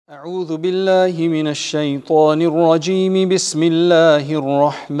أعوذ بالله من الشيطان الرجيم بسم الله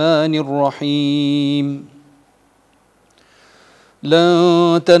الرحمن الرحيم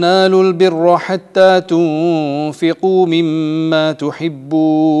لن تنالوا البر حتى تنفقوا مما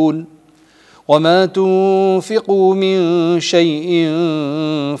تحبون وما تنفقوا من شيء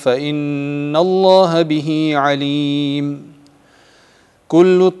فإن الله به عليم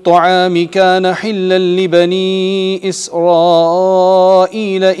كل الطعام كان حلا لبني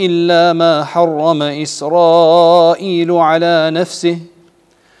إسرائيل إلا ما حرم إسرائيل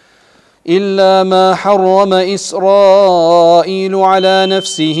على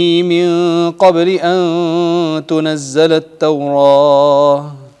نفسه من قبل أن تنزل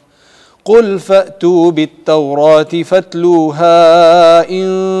التوراة قل فأتوا بالتوراة فاتلوها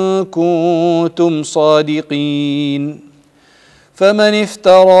إن كنتم صادقين فمن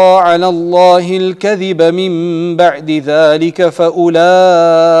افترى على الله الكذب من بعد ذلك فأولئك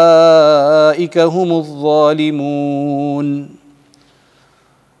هم الظالمون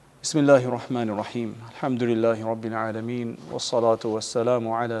بسم الله الرحمن الرحيم الحمد لله رب العالمين والصلاة والسلام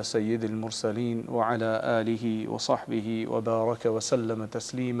على سيد المرسلين وعلى آله وصحبه وبارك وسلم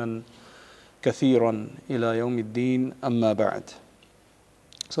تسليما كثيرا إلى يوم الدين أما بعد.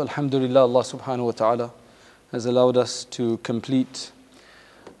 So alhamdulillah, Allah subhanahu wa ta'ala has allowed us to complete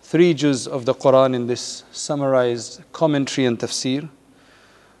 3 juz of the Qur'an in this summarized commentary and tafsir.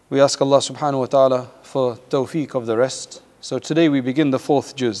 We ask Allah subhanahu wa ta'ala for tawfiq of the rest. So today we begin the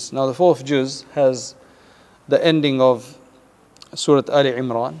 4th juz. Now the 4th juz has the ending of Surah Ali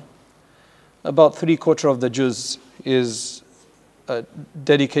Imran. About 3/4 of the juz is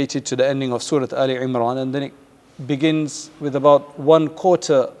dedicated to the ending of Surah Ali Imran, and then it begins with about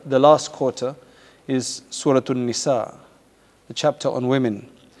 1/4, the last quarter is Surah An-Nisa, the chapter on women.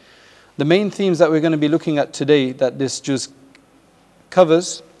 The main themes that we're going to be looking at today that this juz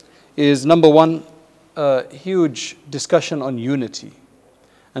covers is, number 1, a huge discussion on unity,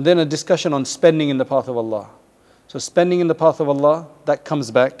 and then a discussion on spending in the path of Allah. So spending in the path of Allah, that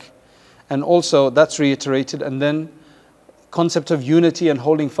comes back, and also that's reiterated, and then concept of unity and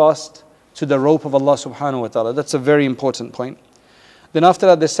holding fast to the rope of Allah subhanahu wa ta'ala. That's a very important point. Then after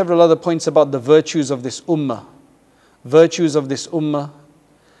that, there's several other points about the virtues of this ummah. Virtues of this ummah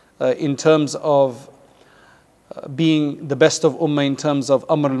in terms of being the best of ummah, in terms of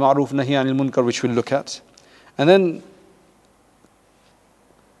amr al-ma'ruf, nahi anil munkar, which we'll look at. And then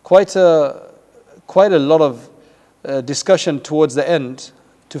quite a lot of discussion towards the end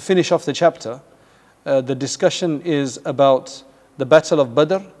to finish off the chapter. The discussion is about the battle of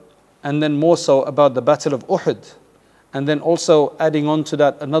Badr, and then more so about the battle of Uhud. And then also adding on to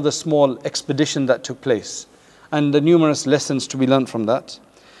that another small expedition that took place, and the numerous lessons to be learned from that.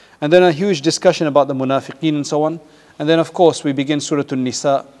 And then a huge discussion about the munafiqeen and so on. And then of course we begin Surah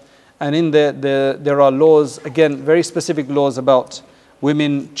An-Nisa, and in there are laws, again very specific laws about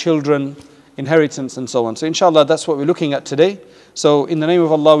women, children, inheritance and so on. So inshallah that's what we're looking at today. So in the name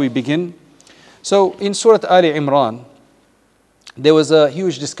of Allah we begin. So in Surah Ali Imran, there was a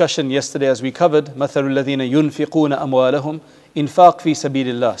huge discussion yesterday as we covered مَثَلُ الَّذِينَ يُنْفِقُونَ أَمْوَالَهُمْ إِنْفَاقْ فِي سَبِيلِ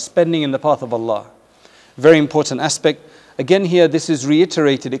اللَّهِ, spending in the path of Allah. Very important aspect. Again here this is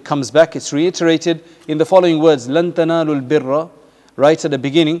reiterated, it comes back, it's reiterated in the following words, لَن تَنَالُوا الْبِرَّ, right at the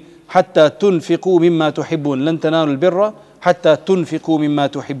beginning, حَتَّى تُنْفِقُوا مِمَّا تُحِبُّونَ لَن تَنَالُوا الْبِرَّ حَتَّى تُنْفِقُوا مِمَّا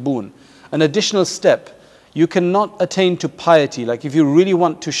تُحِبُّونَ. An additional step. You cannot attain to piety. Like if you really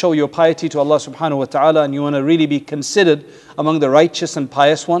want to show your piety to Allah subhanahu wa ta'ala, and you want to really be considered among the righteous and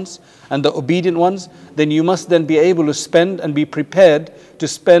pious ones and the obedient ones, then you must then be able to spend and be prepared to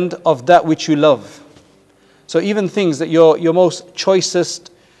spend of that which you love. So even things that your most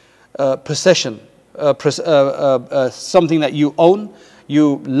choicest possession, something that you own,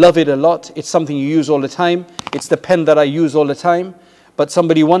 you love it a lot, it's something you use all the time, it's the pen that I use all the time, but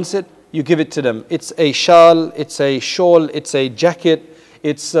somebody wants it, you give it to them. It's a shawl, it's a shawl, it's a jacket,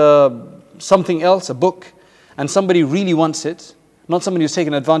 it's something else, a book, and somebody really wants it, not somebody who's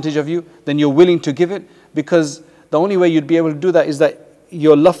taken advantage of you, then you're willing to give it, because the only way you'd be able to do that is that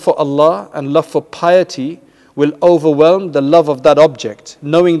your love for Allah and love for piety will overwhelm the love of that object,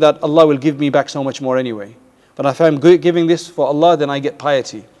 knowing that Allah will give me back so much more anyway. But if I'm giving this for Allah, then I get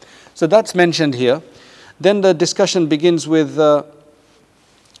piety. So that's mentioned here. Then the discussion begins with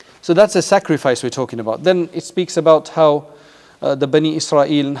so that's a sacrifice we're talking about. Then it speaks about how the Bani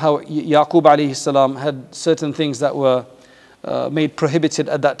Israel and how Yaqub alayhi salam had certain things that were made prohibited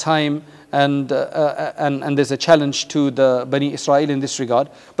at that time, and there's a challenge to the Bani Israel in this regard.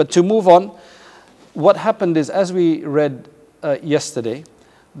 But to move on, what happened is, as we read yesterday,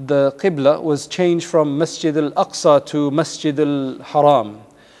 the Qibla was changed from Masjid al-Aqsa to Masjid al-Haram.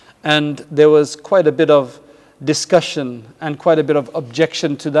 And there was quite a bit of discussion and quite a bit of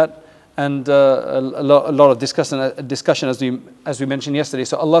objection to that, and a lot of discussion as we mentioned yesterday.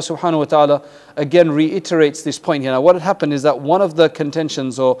 So Allah subhanahu wa ta'ala again reiterates this point here. Now what had happened is that one of the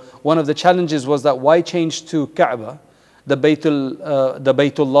contentions or one of the challenges was that why change to Kaaba, the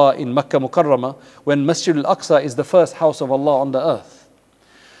Baytullah in Makkah Mukarramah, when Masjid al-Aqsa is the first house of Allah on the earth.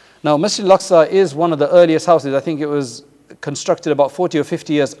 Now Masjid al-Aqsa is one of the earliest houses. I think it was constructed about 40 or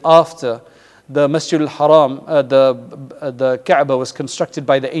 50 years after the Masjid al-Haram, the Kaaba was constructed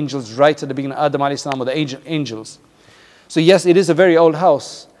by the angels right at the beginning of Adam alayhi salam, or the angels. So yes, it is a very old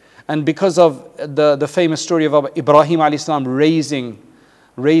house. And because of the famous story of Ibrahim alayhi salam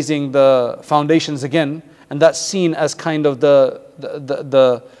raising the foundations again, and that's seen as kind of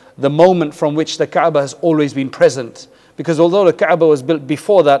the moment from which the Kaaba has always been present. Because although the Kaaba was built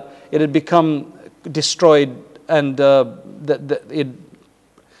before that, it had become destroyed, and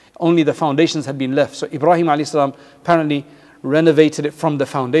only the foundations had been left. So Ibrahim alayhi salam apparently renovated it from the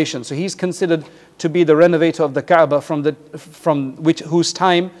foundation. So he's considered to be the renovator of the Kaaba from whose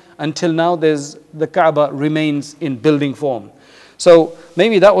time until now the Kaaba remains in building form. So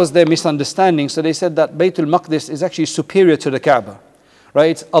maybe that was their misunderstanding. So they said that Baytul Maqdis is actually superior to the Kaaba,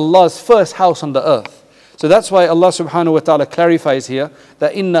 right? It's Allah's first house on the earth. So that's why Allah subhanahu wa ta'ala clarifies here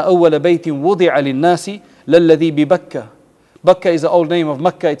that inna awwala baytin wudi'a lin-nasi lalladhi bi Bakkah. Bakkah is the old name of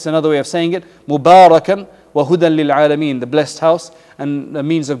Makkah. It's another way of saying it. Mubarakan wa hudan lil alamin, the blessed house and the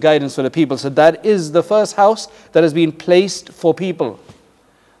means of guidance for the people. So that is the first house that has been placed for people.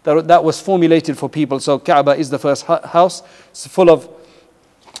 That was formulated for people. So Kaaba is the first house. It's full of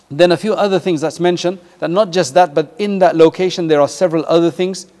then a few other things that's mentioned. That not just that, but in that location there are several other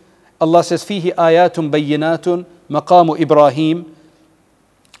things. Allah says, "Fihi ayatun bayyinatun maqamu Ibrahim,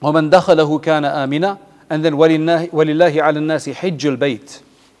 wa man dakhalahu kana amina." And then وَلِلَّهِ عَلَى النَّاسِ حِجُّ الْبَيْتِ.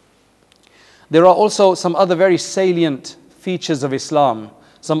 There are also some other very salient features of Islam.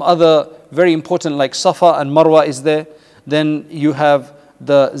 Some other very important, like Safa and Marwa is there. Then you have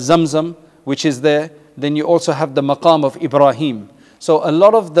the Zamzam, which is there. Then you also have the Maqam of Ibrahim. So a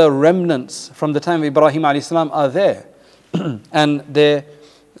lot of the remnants from the time of Ibrahim alayhi salam are there. And they're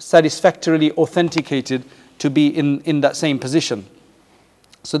satisfactorily authenticated to be in that same position.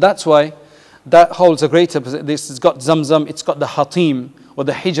 So that's why that holds a greater position. This has got Zamzam, it's got the Hatim or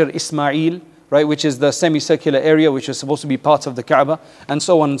the Hijr Ismail, right, which is the semicircular area which was supposed to be part of the Kaaba, and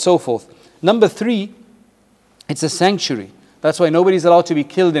so on and so forth. Number 3, it's a sanctuary. That's why nobody's allowed to be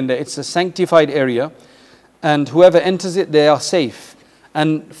killed in there. It's a sanctified area, and whoever enters it, they are safe.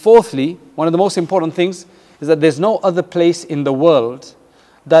 And 4thly, one of the most important things is that there's no other place in the world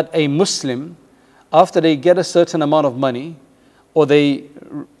that a Muslim, after they get a certain amount of money or they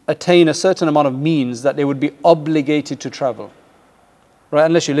attain a certain amount of means, that they would be obligated to travel, right?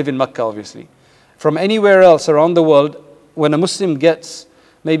 Unless you live in Makkah, obviously. From anywhere else around the world, when a Muslim gets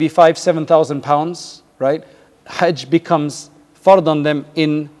maybe 5,000-7,000 pounds, right, Hajj becomes fard on them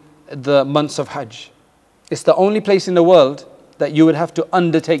in the months of Hajj. It's the only place in the world that you would have to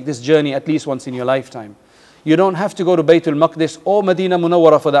undertake this journey at least once in your lifetime. You don't have to go to Baytul Maqdis or Medina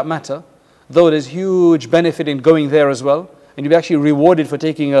Munawwara for that matter, though there's huge benefit in going there as well. And you'll be actually rewarded for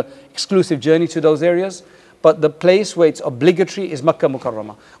taking an exclusive journey to those areas. But the place where it's obligatory is Makkah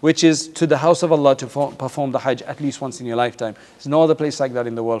Mukarramah, which is to the house of Allah to perform the Hajj at least once in your lifetime. There's no other place like that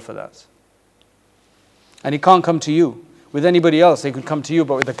in the world for that. And it can't come to you. With anybody else, they could come to you,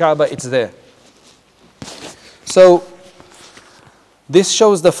 but with the Kaaba, it's there. So, this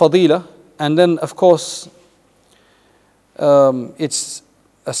shows the fadila. And then, of course, it's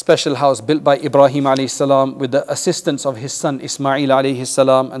a special house built by Ibrahim alayhi salam with the assistance of his son Ismail alayhi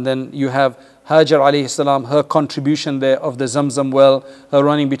salam. And then you have Hajar alayhi salam, her contribution there of the Zamzam well, her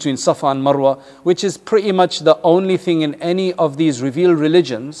running between Safa and Marwa, which is pretty much the only thing in any of these revealed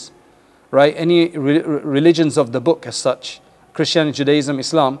religions, right? Any religions of the book as such, Christianity, Judaism,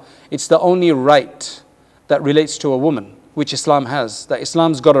 Islam, it's the only right that relates to a woman, which Islam has. That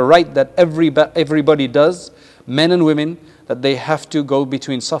Islam's got a right that everybody does, men and women, that they have to go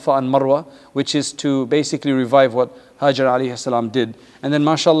between Safa and Marwa, which is to basically revive what Hajar alayhi salam did. And then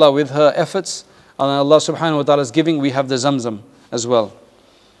mashallah, with her efforts, Allah subhanahu wa ta'ala's giving, we have the Zamzam as well.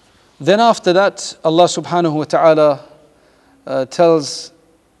 Then after that, Allah subhanahu wa ta'ala talks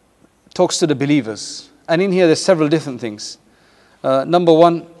to the believers. And in here there's several different things. Number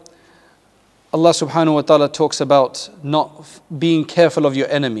 1, Allah subhanahu wa ta'ala talks about not being careful of your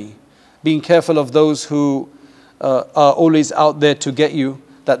enemy, being careful of those who are always out there to get you,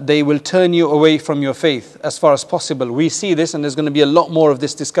 that they will turn you away from your faith as far as possible. We see this, and there's going to be a lot more of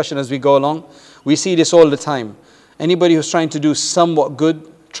this discussion as we go along. We see this all the time. Anybody who's trying to do somewhat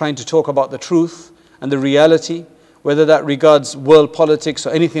good trying to talk about the truth and the reality, whether that regards world politics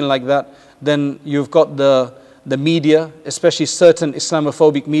or anything like that, then you've got the media, especially certain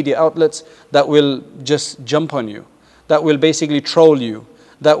Islamophobic media outlets, that will just jump on you, that will basically troll you,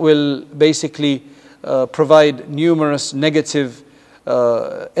 that will basically provide numerous negative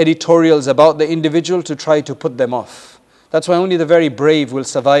editorials about the individual to try to put them off. That's why only the very brave will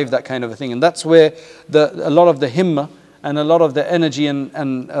survive that kind of a thing. And that's where a lot of the himmah and a lot of the energy and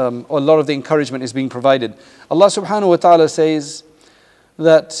a lot of the encouragement is being provided. Allah subhanahu wa ta'ala says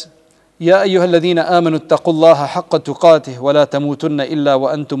that يَا أَيُّهَا الَّذِينَ آمَنُوا اتَّقُوا اللَّهَ حَقَّ تُقَاتِهِ وَلَا تَمُوتُنَّ إِلَّا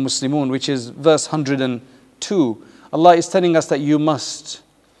وَأَنْتُمْ مُسْلِمُونَ, which is verse 102. Allah is telling us that you must,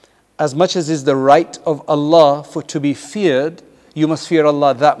 as much as is the right of Allah for to be feared, you must fear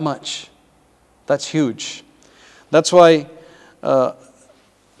Allah that much. That's huge. That's why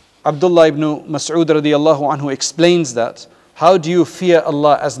Abdullah ibn Mas'ud radiyallahu anhu explains that. How do you fear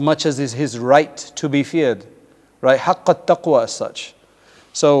Allah as much as is His right to be feared? Right? Haqqa taqwa as such.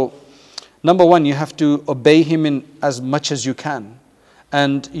 So, number one, you have to obey Him in as much as you can.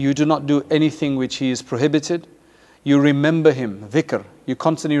 And you do not do anything which He is prohibited. You remember Him, dhikr. You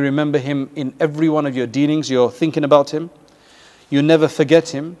constantly remember Him in every one of your dealings. You're thinking about Him. You never forget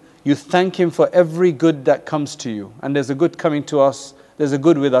Him. You thank Him for every good that comes to you. And there's a good coming to us. There's a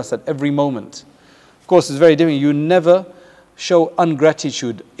good with us at every moment. Of course, it's very different. You never show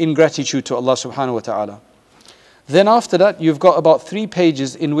ingratitude to Allah subhanahu wa ta'ala. Then after that, you've got about 3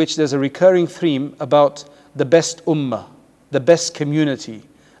 pages in which there's a recurring theme about the best ummah, the best community,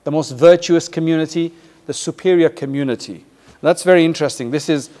 the most virtuous community, the superior community. That's very interesting. This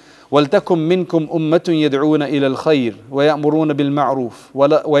is وَلْتَكُمْ مِنْكُمْ أُمَّةٌ يَدْعُونَ إِلَى الْخَيْرِ وَيَأْمُرُونَ بِالْمَعْرُوفِ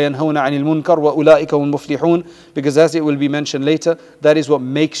وَيَنْهَوْنَ عَنِ الْمُنْكَرِ وَأُولَٰئِكَ هُمُ الْمُفْلِحُونَ. Because as it will be mentioned later, that is what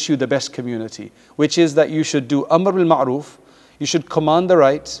makes you the best community, which is that you should do amr bil ma'ruf, you should command the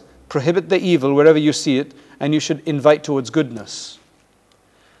right, prohibit the evil wherever you see it, and you should invite towards goodness.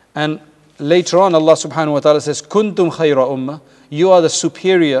 And later on, Allah subhanahu wa ta'ala says, كُنْتُمْ خَيْرَ أُمَّةٍ, you are the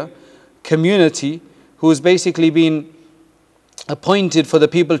superior community who has basically been appointed for the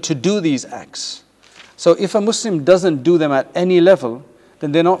people to do these acts. So if a Muslim doesn't do them at any level,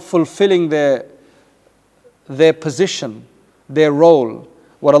 then they're not fulfilling their position, their role,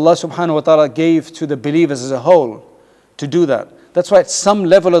 what Allah subhanahu wa ta'ala gave to the believers as a whole to do that. That's why at some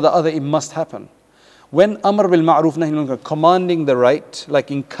level or the other it must happen. When amr bil ma'ruf nahi anil munkar, commanding the right, like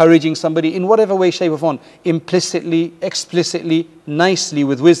encouraging somebody in whatever way, shape or form, implicitly, explicitly, nicely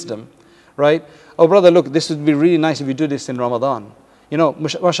with wisdom, right? Oh brother, look, this would be really nice if you do this in Ramadan. You know,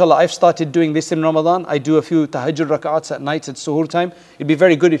 mashallah, I've started doing this in Ramadan. I do a few tahajjud rak'ats at night at suhoor time. It'd be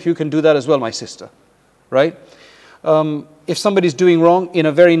very good if you can do that as well, my sister, right? If somebody's doing wrong in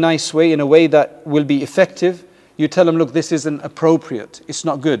a very nice way, in a way that will be effective, you tell them, look, this isn't appropriate. It's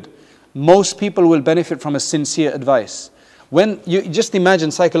not good. Most people will benefit from a sincere advice. When you just imagine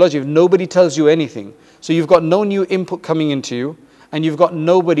psychologically, if nobody tells you anything, so you've got no new input coming into you, and you've got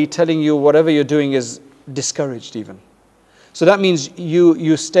nobody telling you whatever you're doing is discouraged even. So that means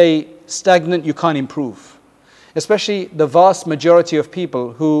you stay stagnant, you can't improve. Especially the vast majority of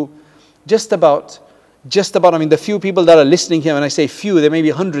people who just about, I mean the few people that are listening here, and I say few, there may be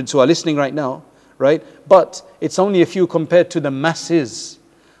hundreds who are listening right now, right? But it's only a few compared to the masses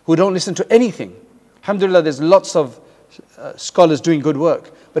who don't listen to anything. Alhamdulillah, there's lots of scholars doing good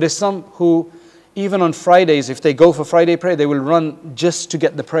work, but there's some who, even on Fridays, if they go for Friday prayer, they will run just to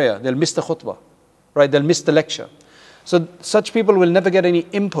get the prayer. They'll miss the khutbah, right? They'll miss the lecture. So such people will never get any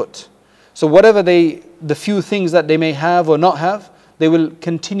input. So whatever the few things that they may have or not have, they will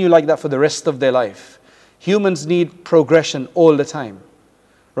continue like that for the rest of their life. Humans need progression all the time,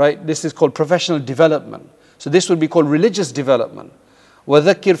 right? This is called professional development. So this would be called religious development.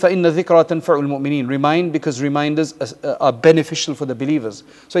 وَذَكِّرْ فَإِنَّ ذِكْرَى تَنْفَعُ الْمُؤْمِنِينَ. Remind, because reminders are beneficial for the believers.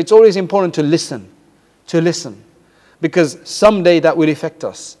 So it's always important to listen. Because someday that will affect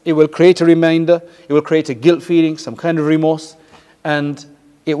us. It will create a reminder, it will create a guilt feeling, some kind of remorse, and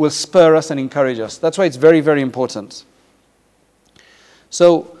it will spur us and encourage us. That's why it's very, very important.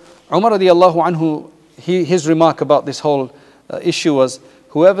 So Umar radiallahu anhu, his remark about this whole issue was,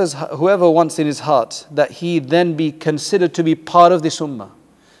 whoever wants in his heart that he then be considered to be part of this ummah,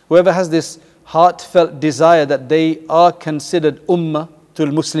 whoever has this heartfelt desire that they are considered ummah tul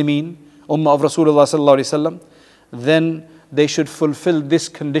muslimin, ummah of Rasulullah sallallahu alaihi wasallam, then they should fulfill this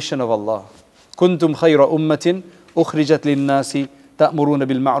condition of Allah. Kuntum khayra ummatin ukhrijat lin-nasi ta'muruna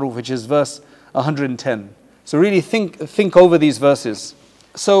bil ma'ruf, which is verse 110. So really think over these verses.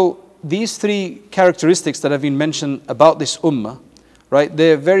 So these 3 characteristics that have been mentioned about this ummah right?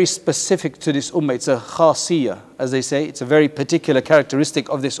 They're very specific to this ummah. It's a khasiyah, as they say. It's a very particular characteristic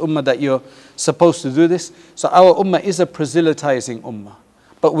of this ummah that you're supposed to do this. So our ummah is a proselytizing ummah.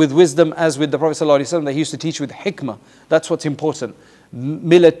 But with wisdom, as with the Prophet ﷺ, that he used to teach with hikmah. That's what's important.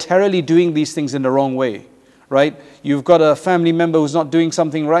 Militarily doing these things in the wrong way, right? You've got a family member who's not doing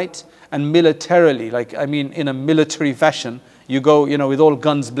something right, and militarily, like I mean in a military fashion, you go, with all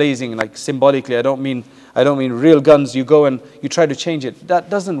guns blazing, like symbolically. I don't mean real guns. You go and you try to change it. That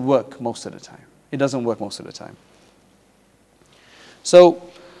doesn't work most of the time. It doesn't work most of the time. So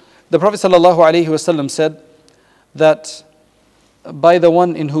the Prophet ﷺ said that by the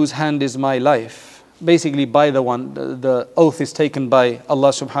one in whose hand is my life, basically by the one, the oath is taken by Allah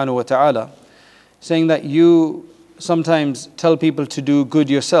subhanahu wa ta'ala, saying that you sometimes tell people to do good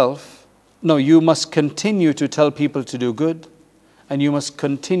yourself. No, you must continue to tell people to do good, and you must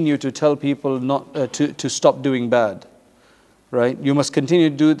continue to tell people not to stop doing bad, right? You must continue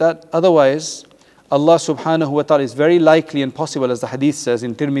to do that. Otherwise, Allah subhanahu wa ta'ala is very likely and possible, as the hadith says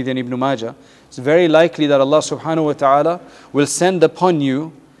in Tirmidhi and Ibn Majah, it's very likely that Allah subhanahu wa ta'ala will send upon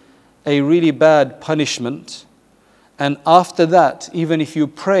you a really bad punishment. And after that, even if you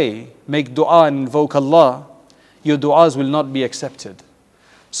pray, make dua and invoke Allah, your du'as will not be accepted.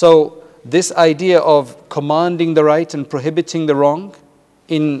 So this idea of commanding the right and prohibiting the wrong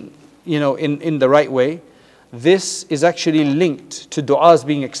in the right way, this is actually linked to du'as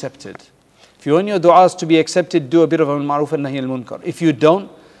being accepted. If you want your du'as to be accepted, do a bit of al-ma'ruf and nahi al-munkar. If you don't,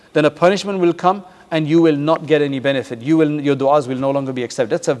 then a punishment will come and you will not get any benefit. Your du'as will no longer be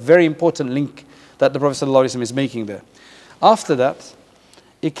accepted. That's a very important link that the Prophet ﷺ is making there. After that,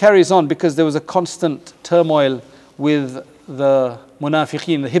 it carries on because there was a constant turmoil with the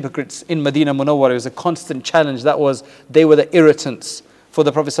munafiqeen, the hypocrites in Medina Munawwara. It was a constant challenge. They were the irritants for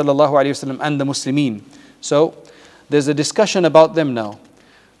the Prophet ﷺ and the Muslimin. So there's a discussion about them now,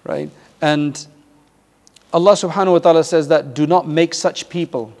 right? And Allah subhanahu wa ta'ala says that do not make such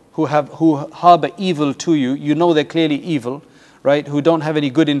people who harbor evil to you. You know they're clearly evil, right? Who don't have any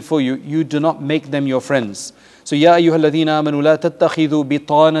good in for you. You do not make them your friends. So ya ayyuhalladhina amanu la tattakhidhu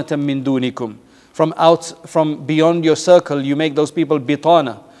bitanatan min dunikum. From beyond your circle, you make those people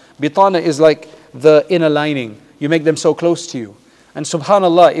bitana. Bitana is like the inner lining. You make them so close to you. And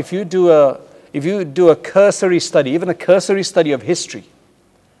subhanallah, if you do a cursory study, even a cursory study of history,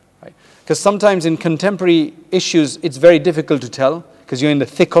 right? Because sometimes in contemporary issues, it's very difficult to tell because you're in the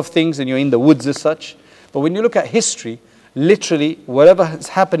thick of things and you're in the woods as such. But when you look at history, literally whatever is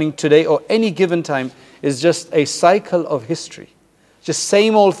happening today or any given time is just a cycle of history. Just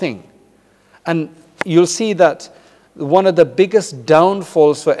same old thing. And you'll see that one of the biggest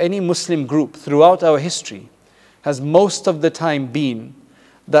downfalls for any Muslim group throughout our history has most of the time been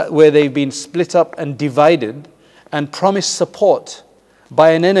that where they've been split up and divided and promised support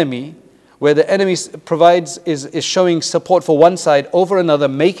by an enemy, where the enemy is showing support for one side over another,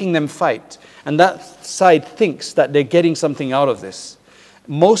 making them fight. And that side thinks that they're getting something out of this.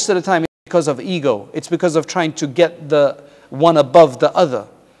 Most of the time it's because of ego. It's because of trying to get the one above the other.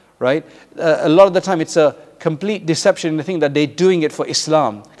 Right? A lot of the time it's a complete deception. They think that they're doing it for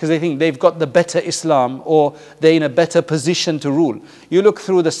Islam because they think they've got the better Islam or they're in a better position to rule. You look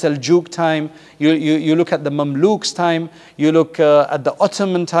through the Seljuk time, you look at the Mamluks time, you look at the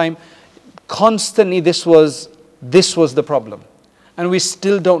Ottoman time. Constantly this was the problem. And we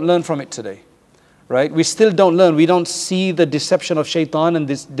still don't learn from it today. Right? We still don't learn. We don't see the deception of shaitan and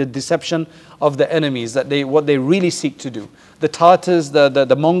the deception of the enemies, what they really seek to do. The Tartars,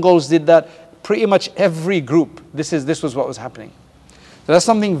 the Mongols did that. Pretty much every group, this was what was happening. So that's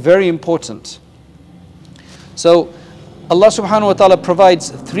something very important. So Allah subhanahu wa ta'ala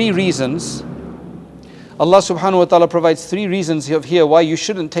provides three reasons. Allah subhanahu wa ta'ala provides three reasons here why you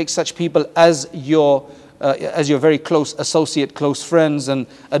shouldn't take such people as your very close associate, close friends and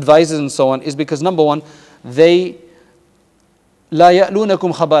advisors and so on, is because number one, they لا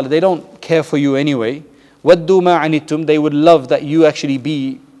يألونكم خبالا, they don't care for you anyway. وَدُّوا مَا عَنِتُّمْ, they would love that you actually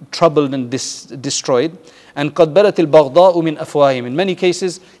be troubled and destroyed. And قَدْ بَرَتِ الْبَغْضَاءُ مِنْ أَفْوَاهِهِمْ, in many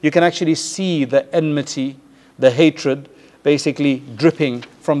cases you can actually see the enmity, the hatred basically dripping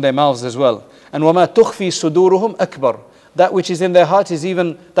from their mouths as well. And وَمَا تُخْفِي صُدُورُهُمْ أَكْبَرُ, that which is in their heart is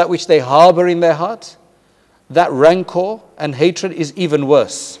even that which they harbor in their heart. That rancor and hatred is even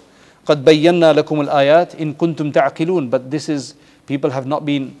worse. قَدْ بَيَّنَّا لَكُمُ الْآيَاتِ إِن كُنْتُمْ تَعْقِلُونَ, but people have not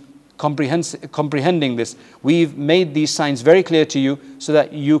been comprehending this. We've made these signs very clear to you so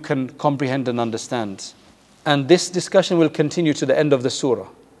that you can comprehend and understand. And this discussion will continue to the end of the surah.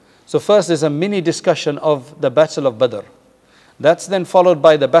 So first there's a mini discussion of the Battle of Badr. That's then followed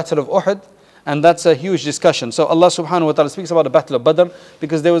by the Battle of Uhud. And that's a huge discussion. So Allah subhanahu wa ta'ala speaks about the battle of Badr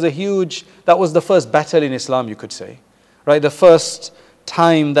because there was that was the first battle in Islam, you could say. Right? The first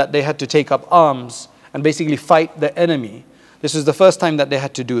time that they had to take up arms and basically fight the enemy. This is the first time that they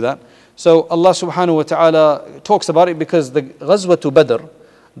had to do that. So Allah subhanahu wa ta'ala talks about it because the Ghazwatu Badr,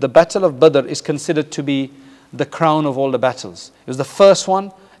 the battle of Badr, is considered to be the crown of all the battles. It was the first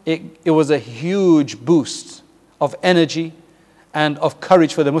one. It was a huge boost of energy and of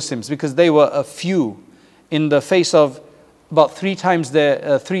courage for the Muslims because they were a few in the face of about three times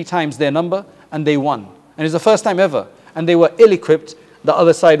their number, and they won. And it's the first time ever. And they were ill-equipped. The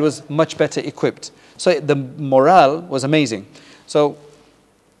other side was much better equipped. So the morale was amazing. So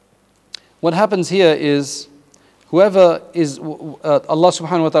what happens here is whoever is, Allah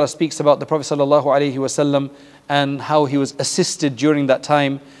subhanahu wa ta'ala speaks about the Prophet sallallahu alaihi wasallam and how he was assisted during that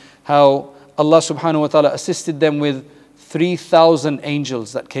time, how Allah subhanahu wa ta'ala assisted them with 3,000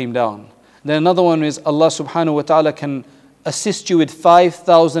 angels that came down. Then another one is Allah subhanahu wa ta'ala can assist you with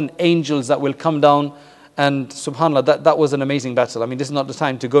 5,000 angels that will come down. And subhanAllah, that was an amazing battle. I mean, this is not the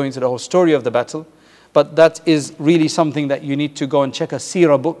time to go into the whole story of the battle, but that is really something that you need to go and check a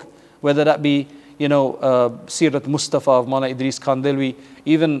seerah book, whether that be, Sirat Mustafa of Mawlana Idris Kandilwi,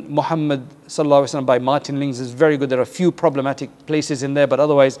 even Muhammad sallallahu alaihi wasallam by Martin Lings is very good. There are a few problematic places in there, but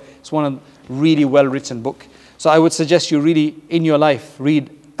otherwise it's one really well written book. So I would suggest you really, in your life, read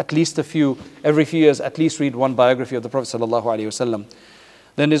at least every few years, at least read one biography of the Prophet sallallahu alaihi wasallam.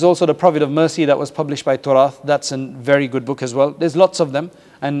 Then there's also the Prophet of Mercy that was published by Turath. That's a very good book as well. There's lots of them,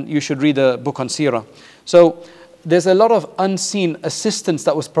 and you should read a book on Seerah. So there's a lot of unseen assistance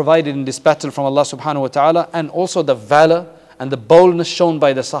that was provided in this battle from Allah subhanahu wa ta'ala, and also the valor and the boldness shown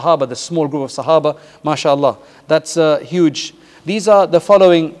by the Sahaba, the small group of Sahaba, mashallah. That's huge. These are the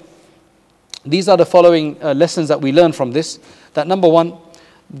following lessons that we learn from this. That number one,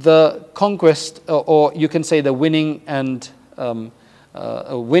 the conquest, or you can say the winning and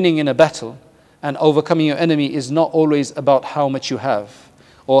winning in a battle and overcoming your enemy is not always about how much you have,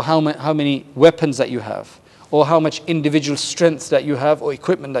 or how many weapons that you have, or how much individual strength that you have, or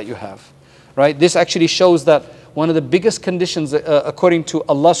equipment that you have. Right? This actually shows that one of the biggest conditions according to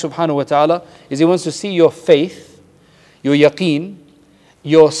Allah subhanahu wa ta'ala is He wants to see your faith, your yaqeen,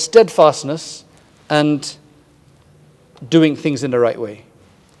 your steadfastness, and doing things in the right way.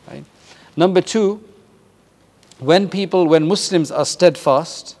 Right? Number two, when Muslims are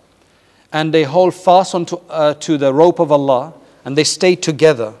steadfast and they hold fast to the rope of Allah and they stay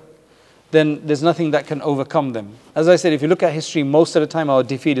together, then there's nothing that can overcome them. As I said, if you look at history, most of the time our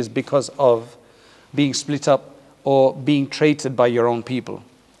defeat is because of being split up or being traited by your own people.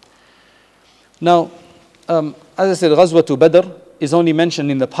 Now, as I said, Ghazwatu Badr is only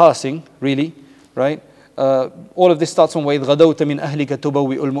mentioned in the passing, really, right? All of this starts from وَإِذْ غَدَوْتَ مِنْ أَهْلِكَ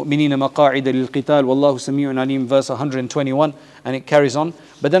تُبَوِّئُ الْمُؤْمِنِينَ مَقَاعِدَ لِلْقِتَالِ وَاللَّهُ سَمِيعٌ عَلِيمٌ, verse 121, and it carries on.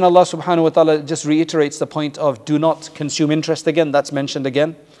 But then Allah subhanahu wa ta'ala just reiterates the point of do not consume interest again. That's mentioned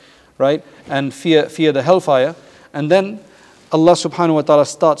again, right? And fear the hellfire. And then Allah subhanahu wa ta'ala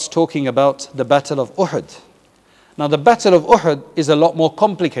starts talking about the battle of Uhud. Now the battle of Uhud is a lot more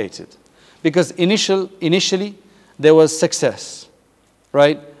complicated because initially there was success,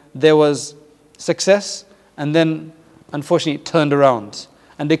 right? There was success, and then unfortunately it turned around.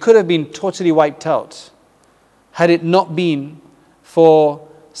 And they could have been totally wiped out had it not been for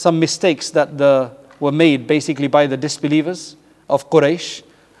some mistakes that were made basically by the disbelievers of Quraysh,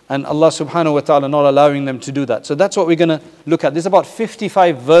 and Allah subhanahu wa ta'ala not allowing them to do that. So that's what we're going to look at. There's about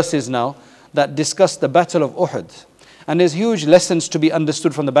 55 verses now that discuss the battle of Uhud. And there's huge lessons to be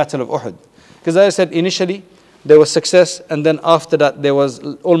understood from the battle of Uhud. Because as I said, initially there was success, and then after that there was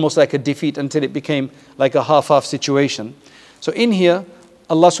almost like a defeat until it became like a half-half situation. So in here,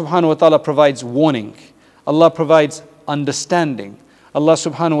 Allah subhanahu wa ta'ala provides warning. Allah provides understanding. Allah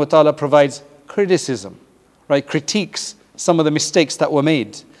subhanahu wa ta'ala provides criticism, right? Critiques some of the mistakes that were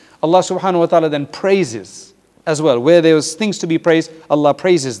made. Allah subhanahu wa ta'ala then praises as well. Where there was things to be praised, Allah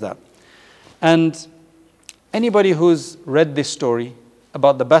praises that. And anybody who's read this story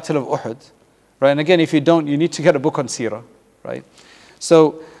about the Battle of Uhud, right? And again, if you don't, you need to get a book on Seerah, right?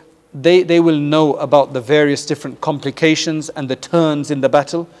 So they will know about the various different complications and the turns in the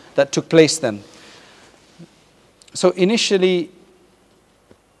battle that took place then. So initially,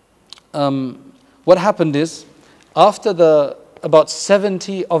 what happened is, after about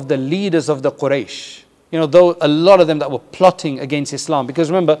 70 of the leaders of the Quraysh, though a lot of them that were plotting against Islam,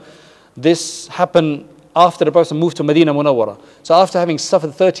 because remember, this happened after the Prophet moved to Medina Munawwara. So after having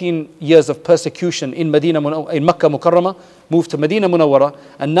suffered 13 years of persecution in in Makkah Mukarramah, moved to Medina Munawwara,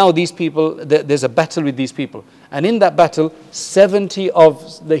 and now these people, there's a battle with these people. And in that battle, 70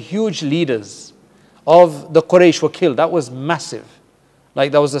 of the huge leaders of the Quraysh were killed. That was massive.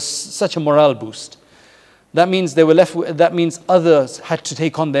 Like that was such a morale boost. That means they were left with, that means others had to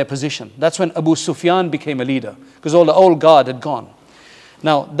take on their position. That's when Abu Sufyan became a leader, because all the old guard had gone.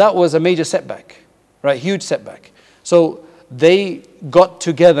 Now that was a major setback, right? Huge setback. So they got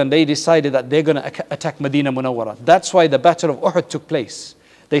together and they decided that they're going to attack Medina Munawwara. That's why the Battle of Uhud took place.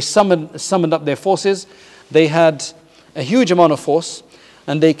 They summoned up their forces. They had a huge amount of force,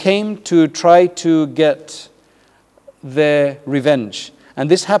 and they came to try to get their revenge.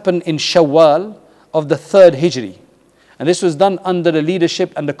 And this happened in Shawwal of the 3rd Hijri. And this was done under the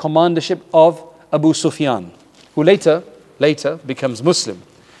leadership and the commandership of Abu Sufyan, who later becomes Muslim.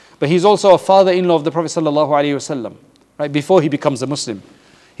 But he's also a father-in-law of the Prophet ﷺ, right, before he becomes a Muslim.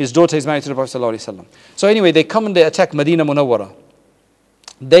 His daughter is married to the Prophet ﷺ. So anyway, they come and they attack Medina Munawwara.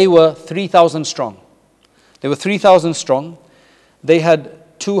 They were 3,000 strong. They were 3,000 strong. They had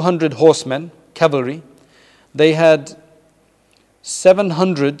 200 horsemen, cavalry. They had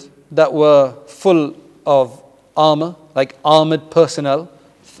 700 that were full of armor, like armored personnel,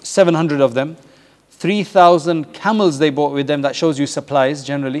 700 of them. 3,000 camels they brought with them. That shows you supplies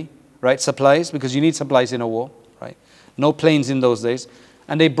generally, right? Supplies, because you need supplies in a war, right? No planes in those days.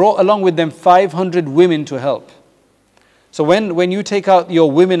 And they brought along with them 500 women to help. So when you take out your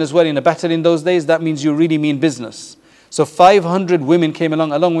women as well in a battle in those days, that means you really mean business. So 500 women came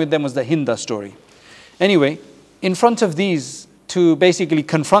along with them was the Hinda story. Anyway, in front of these, to basically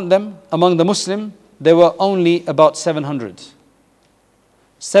confront them among the Muslim, there were only about 700.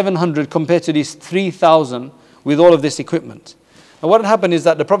 700 compared to these 3,000 with all of this equipment. And what had happened is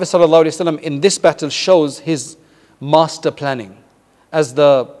that the Prophet ﷺ in this battle shows his master planning as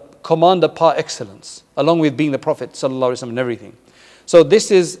the commander par excellence, along with being the Prophet ﷺ and everything. So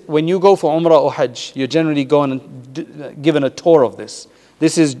this is, when you go for Umrah or Hajj, you're generally going and given a tour of this.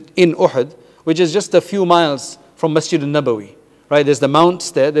 This is in Uhud, which is just a few miles from Masjid al-Nabawi. Right, there's the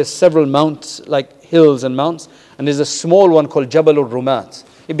mounts there. There's several mounts, like hills and mounts. And there's a small one called Jabal al-Rumat.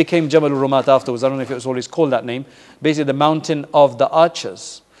 It became Jabal al-Rumat afterwards. I don't know if it was always called that name. Basically, the mountain of the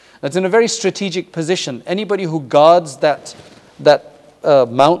archers. That's in a very strategic position. Anybody who guards that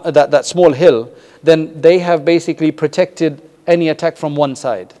small hill, then they have basically protected any attack from one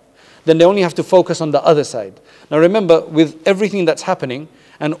side. Then they only have to focus on the other side. Now remember, with everything that's happening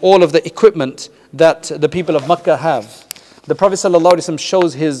and all of the equipment that the people of Makkah have, the Prophet ﷺ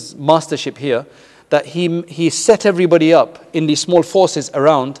shows his mastership here, that he set everybody up in these small forces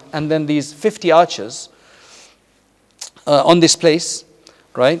around, and then these 50 archers on this place,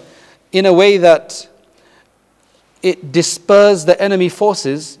 right, in a way that it dispersed the enemy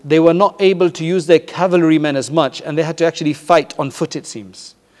forces. They were not able to use their cavalrymen as much, and they had to actually fight on foot, it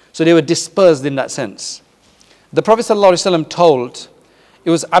seems. So they were dispersed in that sense. The Prophet ﷺ told, it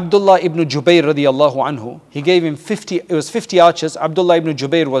was Abdullah ibn Jubayr radiyallahu anhu. He gave him 50 archers. Abdullah ibn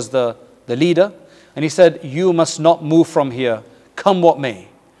Jubayr was the leader. And he said, you must not move from here, come what may.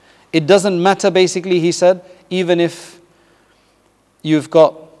 It doesn't matter, basically, he said, even if you've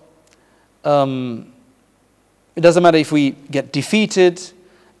got, it doesn't matter if we get defeated,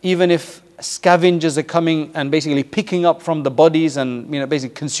 even if scavengers are coming and basically picking up from the bodies and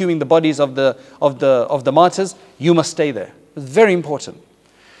basically consuming the bodies of the martyrs, you must stay there. It's very important.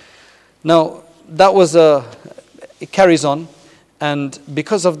 Now, that was it carries on, and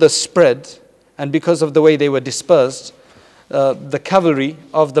because of the spread and because of the way they were dispersed, the cavalry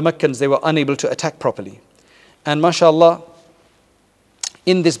of the Meccans, they were unable to attack properly. And mashallah,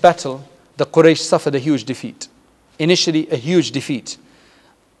 in this battle, the Quraysh suffered a huge defeat. Initially, a huge defeat.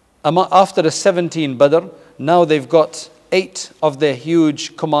 After the 17 Badr, now they've got 8 of their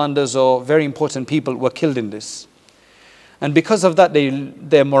huge commanders or very important people were killed in this. And because of that,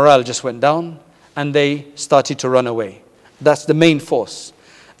 their morale just went down and they started to run away. That's the main force.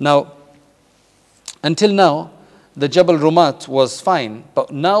 Now, until now, the Jabal Rumat was fine.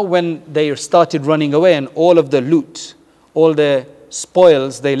 But now when they started running away and all of the loot, all the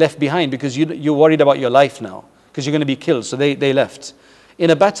spoils they left behind, because you're worried about your life now, because you're going to be killed. So they left. In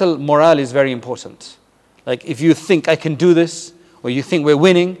a battle, morale is very important. Like if you think I can do this, or you think we're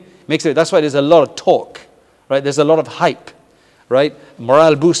winning, that's why there's a lot of talk. Right? There's a lot of hype, right?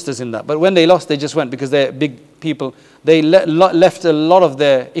 Morale boosters in that. But when they lost, they just went because they're big people. They left a lot of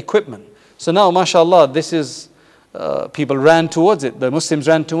their equipment. So now, mashallah, this is, people ran towards it. The Muslims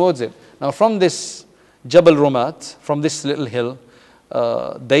ran towards it. Now from this Jabal Rumat, from this little hill,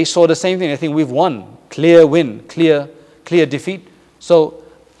 they saw the same thing. I think we've won, clear win, clear defeat. So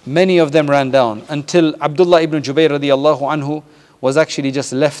many of them ran down until Abdullah ibn Jubayr radiallahu anhu was actually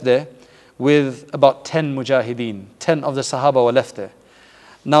just left there with about 10 mujahideen. 10 of the Sahaba were left there.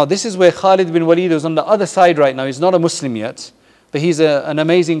 Now this is where Khalid bin Walid is on the other side right now. He's not a Muslim yet, but he's an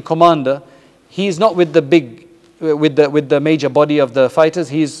amazing commander. He's not with the with the major body of the fighters.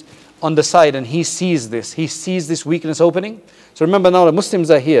 He's on the side and he sees this. He sees this weakness opening. So remember now the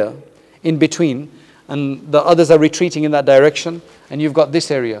Muslims are here in between and the others are retreating in that direction and you've got this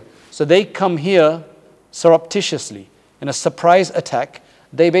area. So they come here surreptitiously in a surprise attack.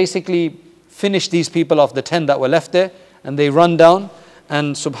 They basically finish these people off, the 10 that were left there, and they run down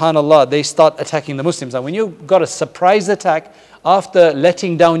and subhanallah they start attacking the Muslims. And when you've got a surprise attack after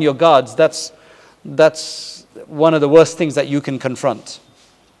letting down your guards, that's one of the worst things that you can confront.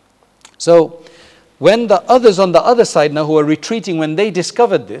 So when the others on the other side now who are retreating, when they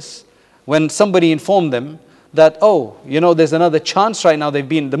discovered this, when somebody informed them that, oh, you know, there's another chance right now,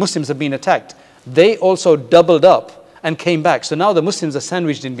 the Muslims have been attacked, they also doubled up and came back. So now the Muslims are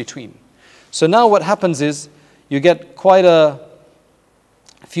sandwiched in between. So now what happens is you get quite a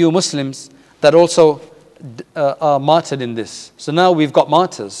few Muslims that also are martyred in this. So now we've got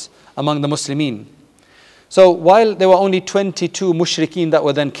martyrs among the Muslimin. So while there were only 22 mushrikeen that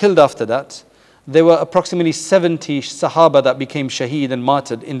were then killed after that, there were approximately 70 Sahaba that became shaheed and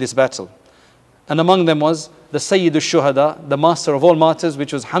martyred in this battle. And among them was the Sayyid al-Shuhada, the master of all martyrs,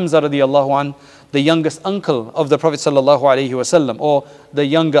 which was Hamza radiallahu an, the youngest uncle of the Prophet sallallahu alaihi wasallam, or the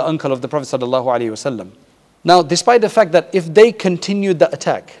younger uncle of the Prophet sallallahu alaihi wasallam. Now, despite the fact that if they continued the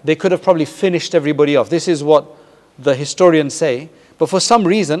attack, they could have probably finished everybody off. This is what the historians say. But for some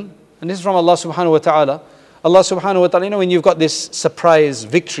reason, and this is from Allah subhanahu wa ta'ala, Allah subhanahu wa ta'ala, you know, when you've got this surprise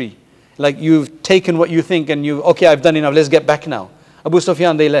victory, like you've taken what you think and okay, I've done enough, let's get back now. Abu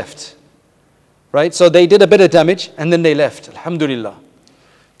Sufyan, they left. Right? So they did a bit of damage and then they left. Alhamdulillah.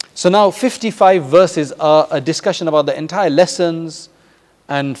 So now 55 verses are a discussion about the entire lessons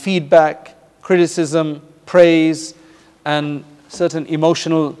and feedback, criticism, praise, and certain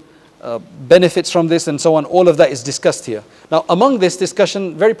emotional benefits from this and so on. All of that is discussed here. Now among this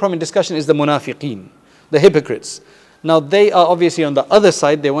discussion, very prominent discussion is the munafiqeen, the hypocrites. Now they are obviously on the other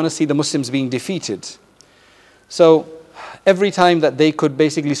side. They want to see the Muslims being defeated. So every time that they could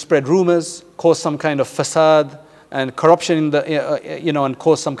basically spread rumors, cause some kind of fasad and corruption in the, and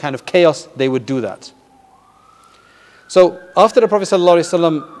cause some kind of chaos, they would do that. So after the Prophet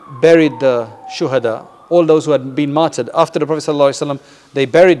ﷺ buried the shuhada, all those who had been martyred, after the Prophet ﷺ, they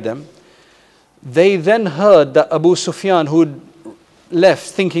buried them. They then heard that Abu Sufyan, who'd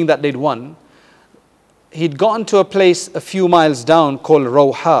left thinking that they'd won, he'd gotten to a place a few miles down called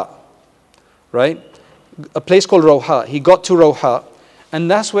Rawha, right? A place called Rawha. He got to Rawha, and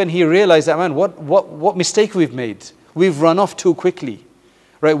that's when he realized that, man, what mistake we've made. We've run off too quickly,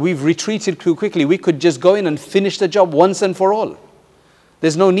 right? We've retreated too quickly. We could just go in and finish the job once and for all.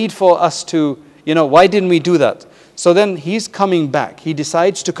 There's no need for us to, why didn't we do that? So then he's coming back. He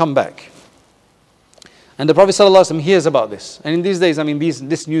decides to come back. And the Prophet ﷺ hears about this. And in these days,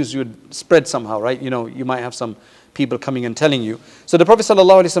 this news would spread somehow, right? You might have some people coming and telling you. So the Prophet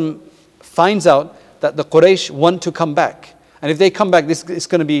ﷺ finds out that the Quraysh want to come back. And if they come back, this is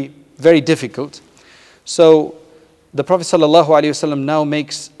going to be very difficult. So the Prophet ﷺ now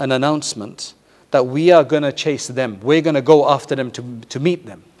makes an announcement that we are going to chase them. We're going to go after them to meet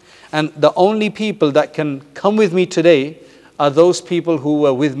them. And the only people that can come with me today are those people who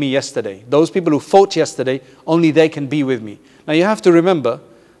were with me yesterday. Those people who fought yesterday, only they can be with me. Now you have to remember,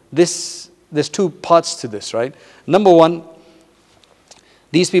 there's two parts to this, right? Number one,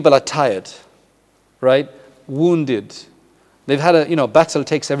 these people are tired, right? Wounded. They've had battle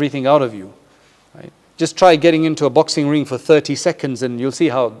takes everything out of you, right? Just try getting into a boxing ring for 30 seconds and you'll see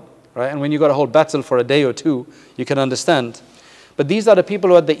how, right? And when you've got a whole battle for a day or two, you can understand. But these are the people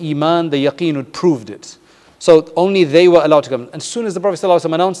who had the iman, the yaqeen, who proved it. So only they were allowed to come. And as soon as the Prophet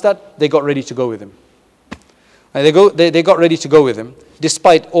ﷺ announced that, they got ready to go with him. Right? They got ready to go with him,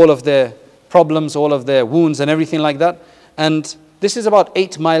 despite all of their problems, all of their wounds and everything like that. And this is about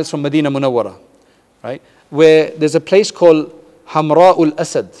 8 miles from Medina Munawwara, right? Where there's a place called Hamra'ul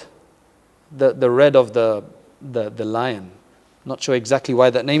Asad, the red of the lion. Not sure exactly why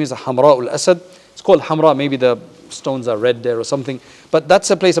that name is, Hamra'ul Asad. It's called Hamra, maybe the stones are red there or something. But that's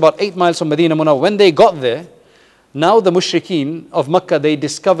a place about 8 miles from Medina Munawwara. When they got there, now the mushrikeen of Makkah, they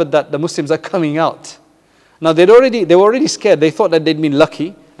discovered that the Muslims are coming out. Now they were already scared. They thought that they'd been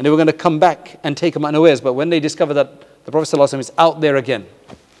lucky and they were going to come back and take them unawares. But when they discovered that the Prophet ﷺ is out there again,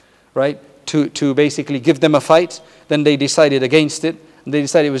 right? to basically give them a fight. Then they decided against it. And they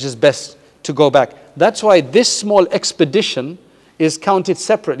decided it was just best to go back. That's why this small expedition is counted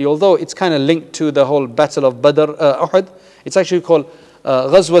separately, although it's kind of linked to the whole battle of Badr, Uhud. It's actually called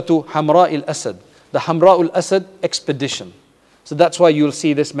Ghazwatu Hamra al-Asad, the Hamra al-Asad expedition. So that's why you'll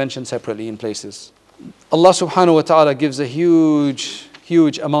see this mentioned separately in places. Allah subhanahu wa ta'ala gives a huge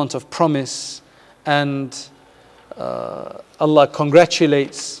amount of promise, and Allah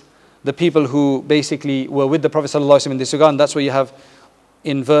congratulates the people who basically were with the Prophet sallallahu alaihi wasallam in this regard. And that's where you have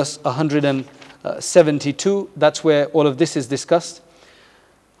in verse 172, that's where all of this is discussed.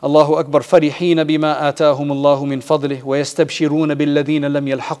 Allahu Akbar, فرحين بما آتاهم الله من فضله ويستبشرون بالذين لم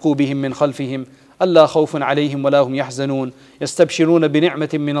يلحقوا بهم من خلفهم ألا خوف عليهم ولا هم يحزنون يستبشرون بنعمة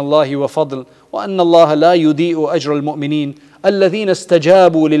من الله وفضل وأن الله لا يضيء أجر المؤمنين الذين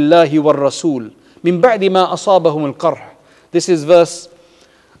استجابوا لله والرسول من بعد ما أصابهم القرح. This is verse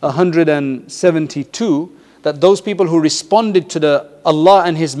 172, that those people who responded to the Allah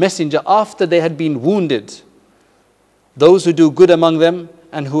and His Messenger after they had been wounded, those who do good among them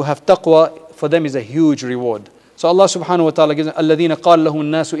and who have taqwa, for them is a huge reward. So Allah subhanahu wa ta'ala gives الَّذِينَ قَالَ لَهُ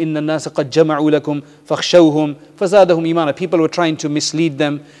النَّاسُ إِنَّ النَّاسَ قَدْ جَمَعُوا لَكُمْ فَاخْشَوْهُمْ فَزَادَهُمْ إِيمَانًا. People were trying to mislead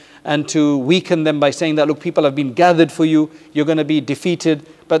them and to weaken them by saying that, look, people have been gathered for you, you're going to be defeated.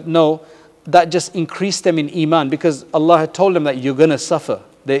 But no, that just increased them in iman, because Allah had told them that you're going to suffer.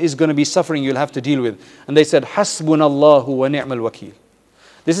 There is going to be suffering you'll have to deal with. And they said, Hasbunallahu wa ni'mal wakil.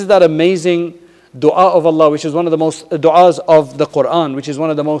 This is that amazing dua of Allah, which is one of the most du'as of the Qur'an, which is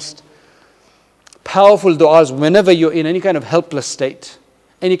one of the most powerful du'as. Whenever you're in any kind of helpless state,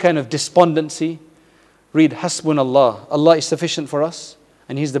 any kind of despondency, read Hasbunallah. Allah is sufficient for us,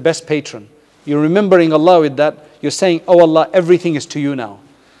 and He's the best patron. You're remembering Allah with that. You're saying, oh Allah, everything is to you now.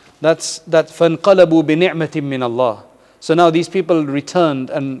 That's that فَانْقَلَبُوا بِنِعْمَةٍ مِّنَ اللَّهِ. So now these people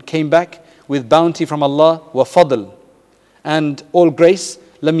returned and came back with bounty from Allah, وَفَضْل, and all grace.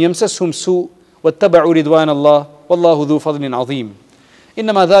 لَمْ يَمْسَسْهُمْ سُوء وَاتَّبَعُوا رِضْوَانَ اللَّهِ وَاللَّهُ ذُو فَضْلٍ عَظِيمٍ.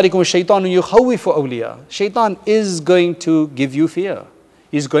 إِنَّمَا ذَلِكُمُ الشَّيْطَانُ يُخَوِّفُ أَوْلِيَاءَهُ. Shaitan is going to give you fear.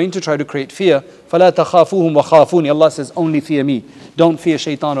 He's going to try to create fear. فَلَا تَخَافُوهُمْ وَخَافُونِ. Allah says, only fear me. Don't fear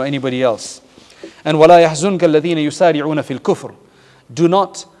shaitan or anybody else. And وَلَا يَحْزُنْكَ الَّذِينَ يُسَارِعُونَ فِي الْكُفْرِ. Do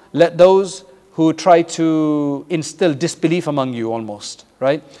not let those who try to instill disbelief among you almost,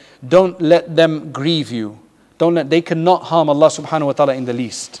 right? Don't let them grieve you. They cannot harm Allah subhanahu wa ta'ala in the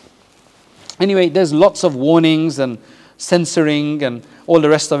least. Anyway, there's lots of warnings and censoring and all the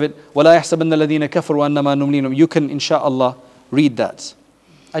rest of it. وَلَا يَحْسَبَنَّ الَّذِينَ كَفَرُوا أَنَّمَا نُمْلِي لَهُمْ. You can, inshaAllah, read that.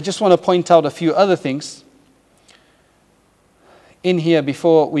 I just want to point out a few other things in here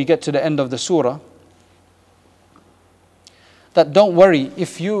before we get to the end of the surah. That don't worry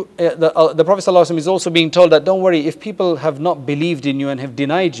if you, the Prophet ﷺ is also being told that don't worry if people have not believed in you and have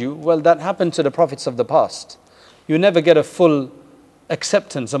denied you. Well, that happened to the prophets of the past. You never get a full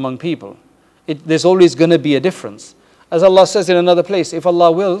acceptance among people. There's always going to be a difference. As Allah says in another place, if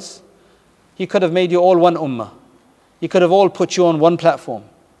Allah wills, He could have made you all one ummah. He could have all put you on one platform.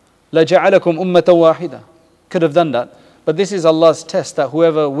 لَجَعَلَكُمْ أُمَّةً وَاحِدًا. Could have done that. But this is Allah's test, that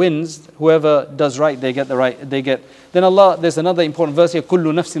whoever wins, whoever does right, they get the right, Then Allah, there's another important verse here, كُلُّ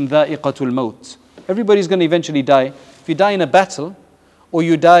نَفْسٍ ذَائِقَةُ الْمَوْتِ. Everybody's going to eventually die. If you die in a battle, or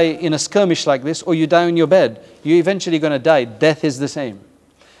you die in a skirmish like this, or you die on your bed, you're eventually going to die. Death is the same.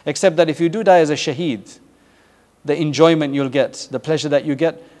 Except that if you do die as a shaheed, the enjoyment you'll get, the pleasure that you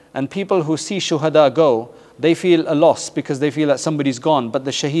get, and people who see shuhada go, they feel a loss because they feel that somebody's gone, but the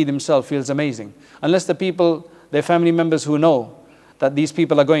shaheed himself feels amazing. Unless the people, their family members who know that these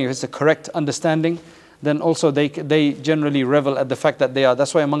people are going, if it's a correct understanding, then also they generally revel at the fact that they are.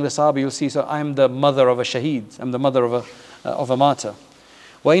 That's why among the Sahaba you'll see, so I'm the mother of a shaheed, I'm the mother of a martyr.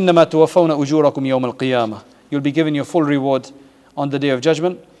 وَإِنَّمَا تُوَفَّوْنَ أُجُورَكُمْ يَوْمَ الْقِيَامَةِ. You'll be given your full reward on the Day of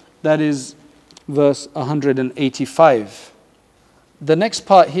Judgment. That is verse 185. The next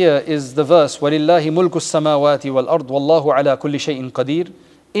part here is the verse وَلِلَّهِ مُلْكُ السَّمَاوَاتِ وَالْأَرْضِ وَاللَّهُ عَلَى كُلِّ شَيْءٍ قَدِيرٌ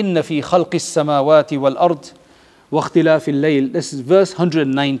إِنَّ فِي خَلْقِ السَّمَاوَاتِ وَالْأَرْضِ وَاخْتِلَافِ اللَّيْلِ. This is verse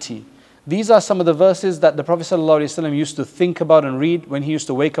 190. These are some of the verses that the Prophet ﷺ used to think about and read when he used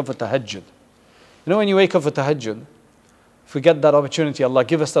to wake up for tahajjud. You know, when you wake up for tahajjud, if we get that opportunity, Allah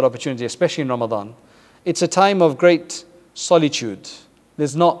give us that opportunity, especially in Ramadan, it's a time of great solitude.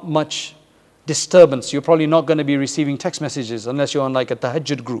 There's not much disturbance. You're probably not going to be receiving text messages unless you're on like a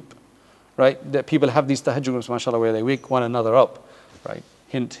tahajjud group, right? That people have these tahajjud groups, mashallah, where they wake one another up, right?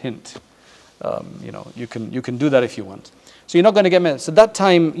 Hint, hint. You can do that if you want. So you're not going to get mad. So that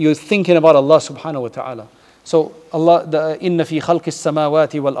time you're thinking about Allah subhanahu wa ta'ala. So Allah, inna fi khalqis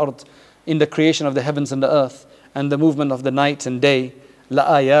samawati wal ard, in the creation of the heavens and the earth, and the movement of the night and day,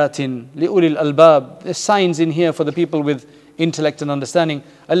 لَآيَاتٍ لِأُولِي الْأَلْبَابِ. There's signs in here for the people with intellect and understanding.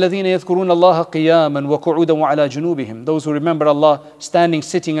 الَّذِينَ يَذْكُرُونَ اللَّهَ قِيَامًا وَقُعُودًا وَعَلَى جُنُوبِهِمْ. Those who remember Allah standing,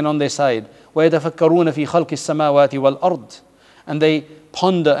 sitting and on their side. وَيَتَفَكَّرُونَ فِي خَلْقِ السَّمَاوَاتِ وَالْأَرْضِ. And they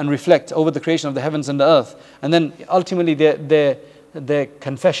ponder and reflect over the creation of the heavens and the earth. And then ultimately their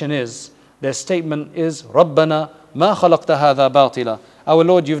confession is, their statement is, رَبَّنَا مَا خَلَقْتَ هَذَا بَاطِلًا. Our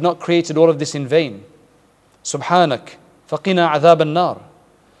Lord, you've not created all of this in vain. Subhanak, faqina adhab an-nar.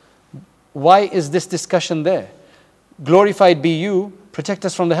 Why is this discussion there? Glorified be you, protect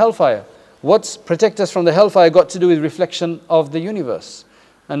us from the hellfire. What's protect us from the hellfire got to do with reflection of the universe?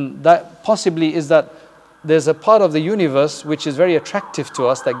 And that possibly is that there's a part of the universe which is very attractive to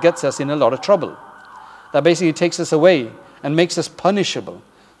us that gets us in a lot of trouble. That basically takes us away and makes us punishable.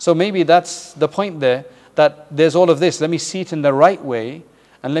 So maybe that's the point there, that there's all of this. Let me see it in the right way,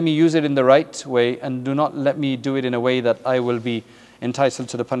 and let me use it in the right way, and do not let me do it in a way that I will be entitled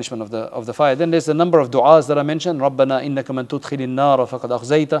to the punishment of the fire. Then there's a number of du'as that I mentioned, رَبَّنَا إِنَّكَ مَن تُدْخِلِ النَّارَ فَقَدْ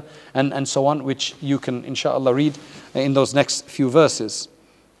أَخْزَيْتَ, and so on, which you can inshallah read in those next few verses.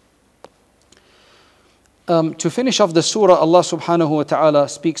 To finish off the surah, Allah subhanahu wa ta'ala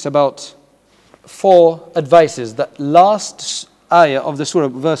speaks about 4 advices. That last ayah of the surah,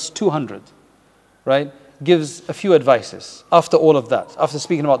 verse 200, right, gives a few advices after all of that, after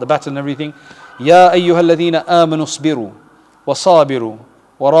speaking about the battle and everything. يَا أَيُّهَا الَّذِينَ آمَنُوا اصْبِرُوا وَصَابِرُوا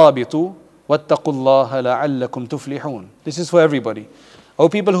وَرَابِطُوا وَاتَّقُوا اللَّهَ لَعَلَّكُمْ تُفْلِحُونَ. This is for everybody. O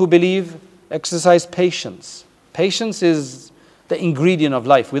people who believe, exercise patience. Patience is the ingredient of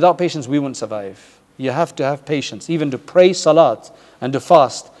life. Without patience, we won't survive. You have to have patience. Even to pray salat and to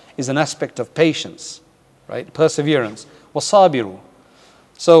fast is an aspect of patience, right? Perseverance. وَصَابِرُوا.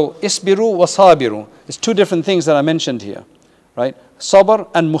 So, isbiru wa sabiru is 2 different things that I mentioned here, right? Sabr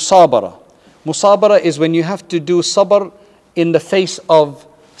and musabara. Musabara is when you have to do sabr in the face of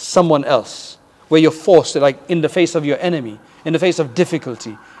someone else, where you're forced, like in the face of your enemy, in the face of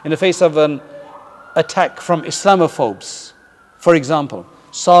difficulty, in the face of an attack from Islamophobes, for example.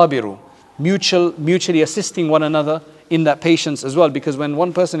 Sabiru, mutually assisting one another in that patience as well, because when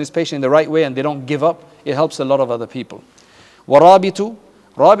one person is patient in the right way and they don't give up, it helps a lot of other people. Warabitu.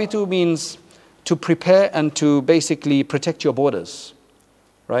 Rabitu means to prepare and to basically protect your borders,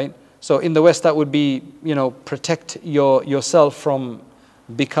 right? So in the West, that would be, protect yourself from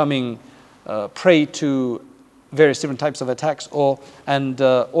becoming prey to various different types of attacks, and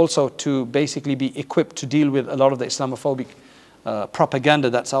also to basically be equipped to deal with a lot of the Islamophobic propaganda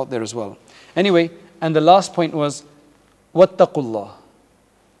that's out there as well. Anyway, and the last point was, wattaqullah.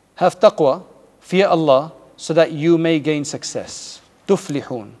 Have taqwa, fear Allah, so that you may gain success.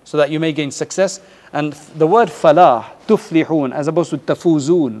 Tuflihun, so that you may gain success. And the word falah, tuflihun, as opposed to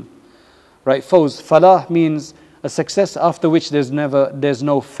tafuzun, right? Falah means a success after which there's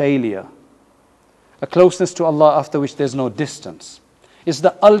no failure. A closeness to Allah after which there's no distance. It's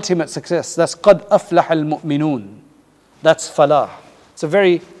the ultimate success. That's qad aflaha al-mu'minun. That's falah. It's a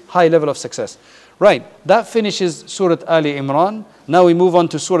very high level of success. Right, that finishes Surah Ali Imran. Now we move on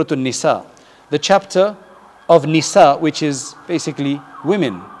to Surah An-Nisa, the chapter of Nisa, which is basically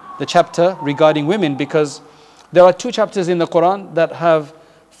women, the chapter regarding women, because there are 2 chapters in the Qur'an that have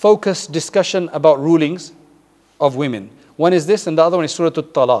focused discussion about rulings of women. One is this, and the other one is Surah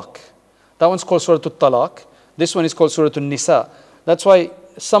At-Talaq. That one's called Surah At-Talaq. This one is called Surah An-Nisa. That's why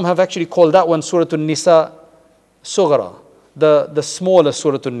some have actually called that one Surah An-Nisa Sughra, the smaller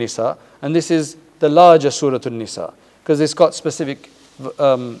Surah An-Nisa, and this is the larger Surah An-Nisa, because it's got specific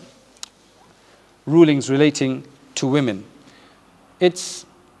rulings relating to women. It's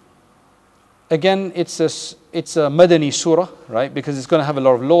a Madani surah, right? Because it's going to have a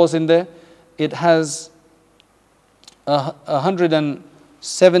lot of laws in there. It has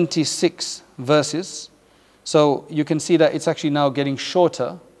 176 verses. So you can see that it's actually now getting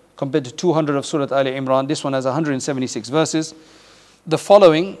shorter compared to 200 of Surah Ali Imran. This one has 176 verses. The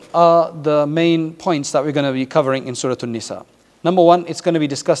following are the main points that we're going to be covering in Surah An-Nisa. Number 1, it's going to be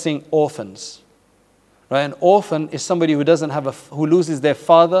discussing orphans. Right? An orphan is somebody who who loses their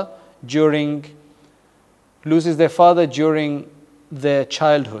father during their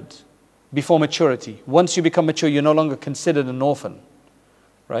childhood, before maturity. Once you become mature, you're no longer considered an orphan,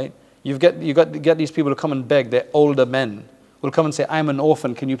 right? You get these people who come and beg. They're older men will come and say, "I'm an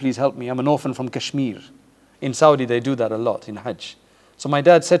orphan. Can you please help me? I'm an orphan from Kashmir." In Saudi, they do that a lot in Hajj. So my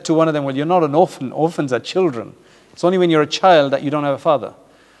dad said to one of them, "Well, you're not an orphan. Orphans are children. It's only when you're a child that you don't have a father,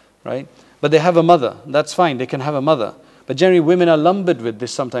 right? But they have a mother. That's fine. They can have a mother. But generally, women are lumbered with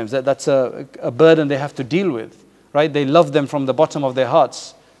this sometimes. That's a burden they have to deal with, right? They love them from the bottom of their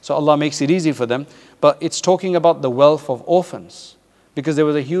hearts. So Allah makes it easy for them. But it's talking about the wealth of orphans. because there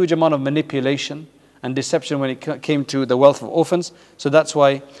was a huge amount of manipulation and deception when it came to the wealth of orphans. So that's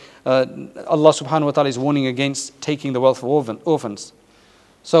why Allah subhanahu wa ta'ala is warning against taking the wealth of orphans.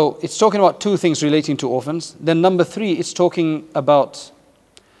 So it's talking about two things relating to orphans. Then number 3, it's talking about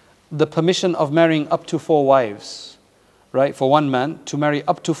the permission of marrying up to 4 wives, right? For one man to marry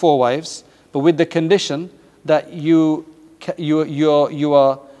up to 4 wives, but with the condition that you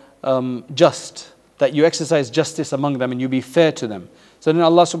are just, that you exercise justice among them and you be fair to them. So then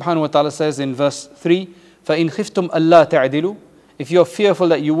Allah subhanahu wa ta'ala says in verse 3, فَإِنْ خِفْتُمْ أَلَّا تَعْدِلُوا, if you're fearful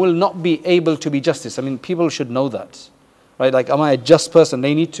that you will not be able to be justice. I mean, people should know that, right? Like, am I a just person?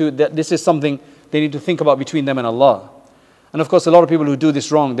 They need to, this is something they need to think about between them and Allah. And of course, a lot of people who do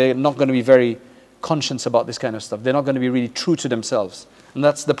this wrong, they're not going to be very conscious about this kind of stuff. They're not going to be really true to themselves. And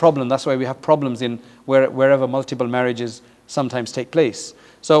that's the problem. That's why we have problems in wherever multiple marriages sometimes take place.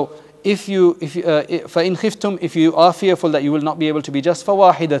 So if you فَإِنْ خِفْتُمْ, if you are fearful that you will not be able to be just,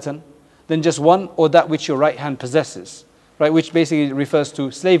 فَوَاحِدَةً, then just one, or that which your right hand possesses, right? Which basically refers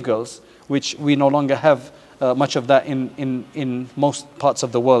to slave girls, which we no longer have much of that in most parts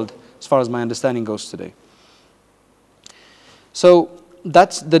of the world, as far as my understanding goes today. So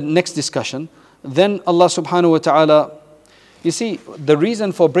that's the next discussion. Then Allah subhanahu wa ta'ala, you see, the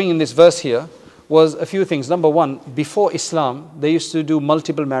reason for bringing this verse here was a few things. Number 1, before Islam, they used to do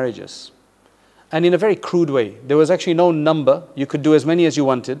multiple marriages. And in a very crude way. There was actually no number. You could do as many as you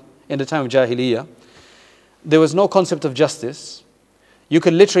wanted in the time of Jahiliyyah. There was no concept of justice. You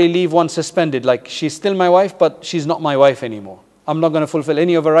could literally leave one suspended, like, she's still my wife, but she's not my wife anymore. I'm not going to fulfill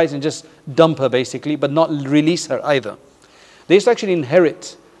any of her rights, and just dump her basically, but not release her either. They used to actually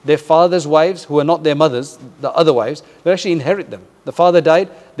inherit their father's wives, who are not their mothers, the other wives. They actually inherit them. The father died,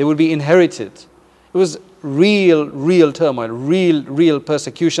 they would be inherited. It was real turmoil, real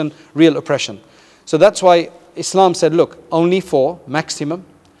persecution, real oppression. So that's why Islam said, look, only 4 maximum,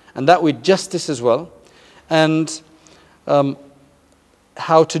 and that with justice as well, and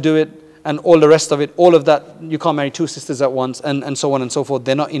how to do it, and all the rest of it, all of that. You can't marry 2 sisters at once, and so on and so forth.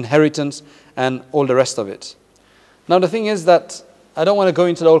 They're not inheritance, and all the rest of it. Now the thing is that I don't want to go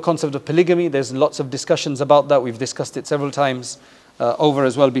into the whole concept of polygamy. There's lots of discussions about that. We've discussed it several times over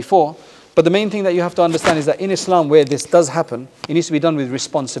as well before. But the main thing that you have to understand is that in Islam, where this does happen, it needs to be done with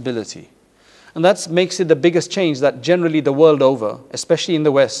responsibility. And that makes it the biggest change, that generally the world over, especially in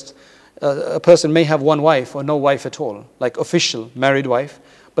the West, a person may have one wife or no wife at all, like official married wife,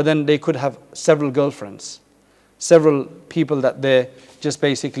 but then they could have several girlfriends, several people that they're just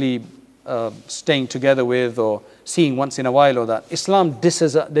basically staying together with or seeing once in a while or that. Islam,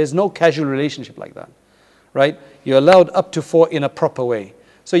 there's no casual relationship like that, right? You're allowed up to 4 in a proper way.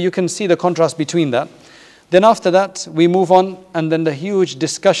 So you can see the contrast between that. Then after that, we move on, and then the huge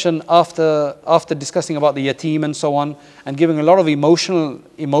discussion after discussing about the yatim and so on, and giving a lot of emotional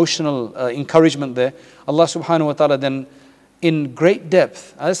encouragement there. Allah subhanahu wa ta'ala then, in great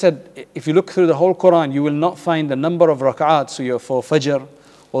depth, as I said, if you look through the whole Qur'an, you will not find the number of rak'at, so you're for Fajr,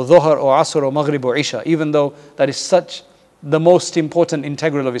 or Dhuhr, or Asr, or Maghrib, or Isha, even though that is such the most important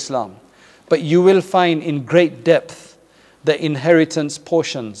integral of Islam. But you will find in great depth the inheritance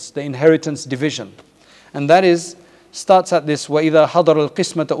portions, the inheritance division. And that starts at this, وَإِذَا حَضَرَ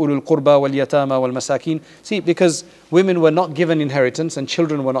الْقِسْمَةَ أُولُو الْقُرْبَى وَالْيَتَامَى وَالْمَسَاكِينَ. See, because women were not given inheritance and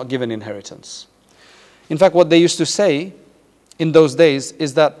children were not given inheritance. In fact, what they used to say in those days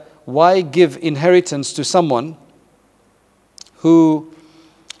is that, why give inheritance to someone who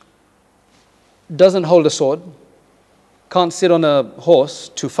doesn't hold a sword, can't sit on a horse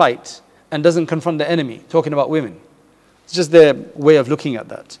to fight, and doesn't confront the enemy, talking about women. It's just their way of looking at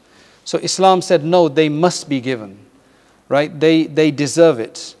that. So Islam said, no, they must be given, right? They deserve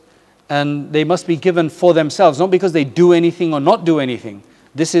it. And they must be given for themselves, not because they do anything or not do anything.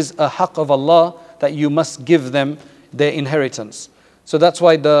 This is a haqq of Allah, that you must give them their inheritance. So that's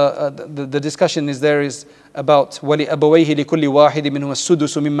why the discussion is about وَلِأَبَوَيْهِ لِكُلِّ وَاحِدٍ مِّنْهُمَ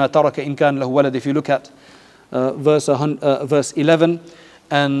السُّدُسُ مِمَّا تَرَكَ إِنْ كَانَ لَهُ وَلَدٌ. If you look at verse 11,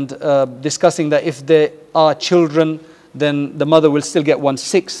 and discussing that if there are children, then the mother will still get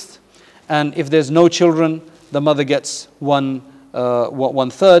 1/6, and if there's no children, the mother gets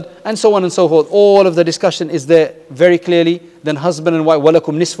 1/3, and so on and so forth. All of the discussion is there very clearly. Then husband and wife,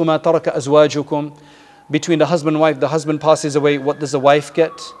 وَلَكُمْ نِصْفُ مَا تَرَكَ أَزْوَاجُكُمْ. Between the husband and wife, the husband passes away, what does the wife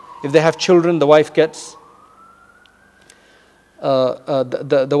get? If they have children, the wife gets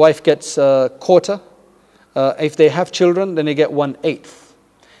the wife gets a quarter. If they have children, then they get 1/8.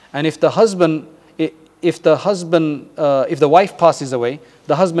 And if the wife passes away,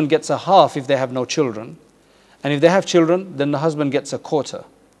 the husband gets a half if they have no children. And if they have children, then the husband gets a quarter.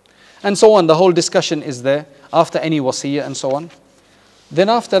 And so on. The whole discussion is there after any wasiyah and so on. Then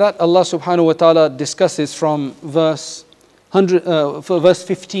after that, Allah subhanahu wa ta'ala discusses from verse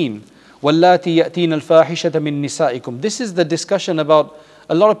 15. وَاللَّاتِي يَأْتِينَ الْفَاحِشَةَ مِن نِسَائِكُمْ. This is the discussion about,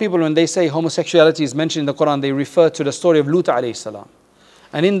 a lot of people when they say homosexuality is mentioned in the Qur'an, they refer to the story of Lut alayhi salam.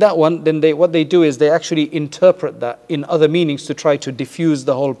 And in that one, then what they do is they actually interpret that in other meanings to try to diffuse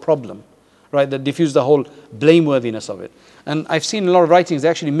the whole problem, right? That diffuse the whole blameworthiness of it. And I've seen a lot of writings, they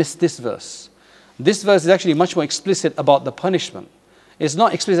actually miss this verse. This verse is actually much more explicit about the punishment. It's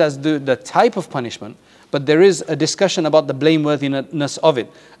not explicit as the type of punishment, but there is a discussion about the blameworthiness of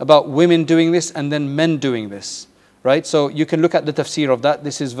it, about women doing this and then men doing this, right? So you can look at the tafsir of that.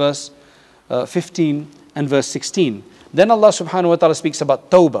 This is verse 15 and verse 16. Then Allah subhanahu wa ta'ala speaks about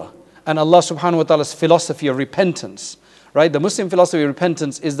tawbah and Allah subhanahu wa ta'ala's philosophy of repentance, right? The Muslim philosophy of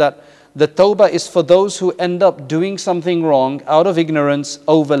repentance is that the tawbah is for those who end up doing something wrong out of ignorance,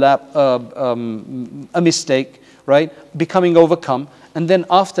 overlap, a mistake, right? Becoming overcome. And then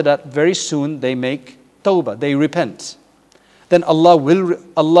after that, very soon they make tawbah, they repent. Then Allah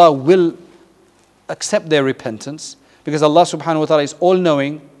will accept their repentance because Allah subhanahu wa ta'ala is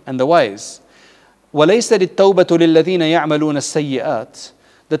all-knowing and the wise. وَلَيْسَ لِلتَّوْبَةُ لِلَّذِينَ يَعْمَلُونَ السَّيِّئَاتِ.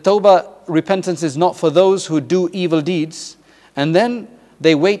 The tawbah, repentance, is not for those who do evil deeds and then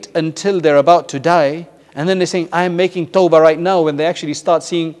they wait until they're about to die and then they're saying, I am making tawbah right now, when they actually start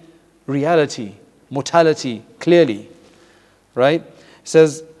seeing reality, mortality clearly, right? It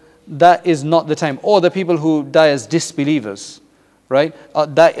says that is not the time. Or the people who die as disbelievers, right?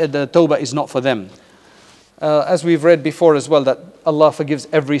 The tawbah is not for them. As we've read before as well, that Allah forgives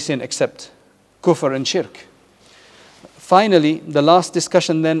every sin except kufr and shirk. Finally, the last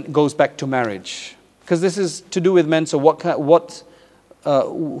discussion then goes back to marriage, because this is to do with men. So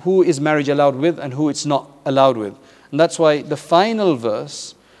who is marriage allowed with and who it's not allowed with? And that's why the final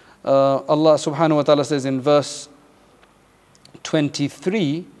verse, Allah subhanahu wa ta'ala says in verse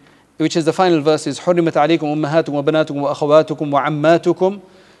 23, which is the final verse, is حُرِّمَتْ عَلَيْكُمْ أُمَّهَاتُكُمْ وَبَنَاتُكُمْ وَأَخَوَاتُكُمْ وَعَمَّاتُكُمْ.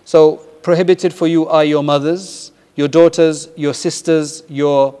 So prohibited for you are your mothers, your daughters, your sisters,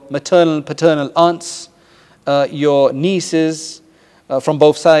 your maternal and paternal aunts, your nieces from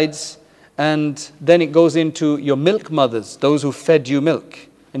both sides. And then it goes into your milk mothers, those who fed you milk,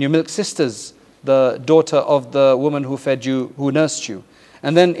 and your milk sisters, the daughter of the woman who fed you, who nursed you.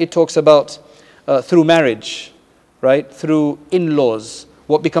 And then it talks about through marriage, right? Through in-laws,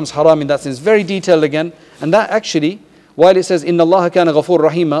 what becomes haram in that sense. Very detailed again. And that actually, while it says, Inna Allah kana ghafur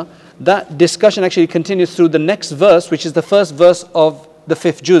rahima, that discussion actually continues through the next verse, which is the first verse of the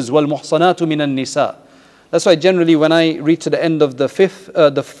 5th juz, wal muhsanatu minan nisa. That's why generally when I read to the end of the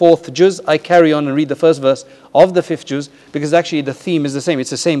 4th juz, I carry on and read the first verse of the 5th juz, because actually the theme is the same.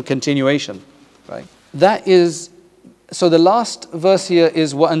 It's the same continuation, right? That is, so the last verse here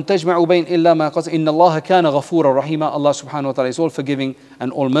is وَأَن تَجْمَعُوا بَيْنَ إِلَّا مَا قَصْ إِنَّ اللَّهَ كَانَ غَفُورًا رَحِيمًا. Allah subhanahu wa ta'ala is all forgiving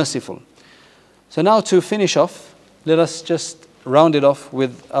and all merciful. So now to finish off, let us just round it off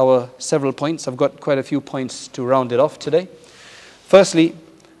with our several points. I've got quite a few points to round it off today. Firstly,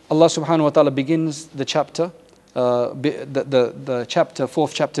 Allah subhanahu wa ta'ala begins the chapter, the chapter,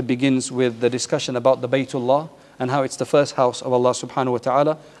 4th chapter begins with the discussion about the Baytullah and how it's the first house of Allah subhanahu wa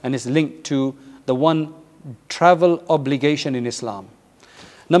ta'ala and is linked to the one travel obligation in Islam.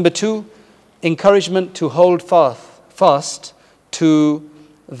 Number 2, encouragement to hold fast to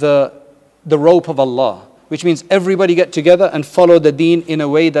the rope of Allah, which means everybody get together and follow the deen in a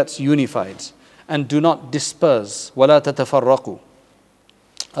way that's unified and do not disperse. وَلَا تَتَفَرَّقُوا.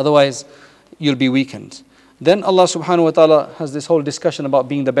 Otherwise, you'll be weakened. Then Allah subhanahu wa ta'ala has this whole discussion about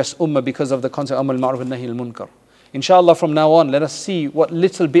being the best ummah because of the concept of Amr al-Ma'ruf and Nahi al-Munkar. Inshallah, from now on, let us see what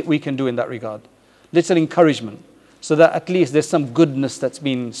little bit we can do in that regard. Little encouragement, so that at least there's some goodness that's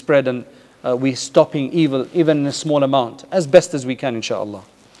been spread and we're stopping evil, even in a small amount, as best as we can, inshallah.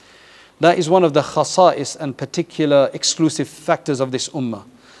 That is one of the khasa'is and particular exclusive factors of this ummah.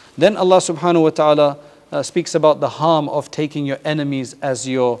 Then Allah subhanahu wa ta'ala speaks about the harm of taking your enemies as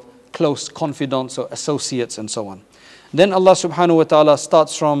your close confidants or associates and so on. Then Allah subhanahu wa ta'ala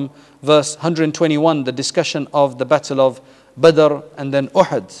starts from verse 121, the discussion of the battle of Badr and then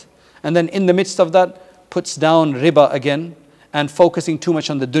Uhud. And then in the midst of that, puts down riba again and focusing too much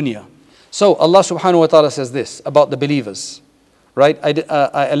on the dunya. So Allah subhanahu wa ta'ala says this about the believers, right?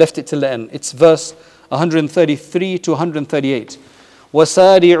 I left it till the end. It's verse 133 to 138.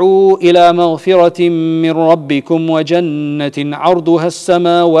 وَسَارِعُوا إِلَى مَغْفِرَةٍ مِّن رَبِّكُمْ وَجَنَّةٍ عَرْضُهَا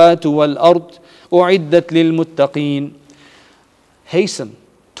السَّمَاوَاتُ وَالْأَرْضُ أُعِدَّتْ لِلْمُتَّقِينَ. Hasten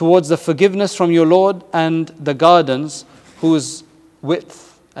towards the forgiveness from your Lord and the gardens whose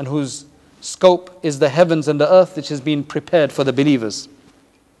width and whose scope is the heavens and the earth, which has been prepared for the believers.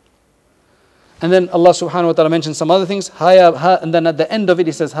 And then Allah subhanahu wa ta'ala mentions some other things. And then at the end of it,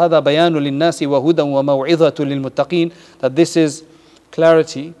 He says, هَذَا بَيَانُ لِلنَّاسِ وَهُدًى وَمَوْعِظَةٌ لِلْمُتَّقِينَ. That this is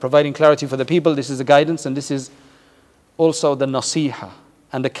clarity, providing clarity for the people. This is the guidance, and this is also the nasiha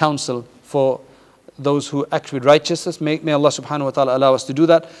and the counsel for those who act with righteousness. May Allah subhanahu wa ta'ala allow us to do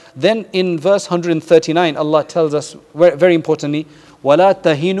that. Then in verse 139, Allah tells us, very importantly, وَلَا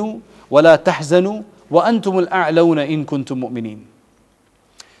تَهِنُوا وَلَا تَحْزَنُوا وَأَنْتُمُ الْأَعْلَوْنَ إِن كُنتُم مُؤْمِنِينَ.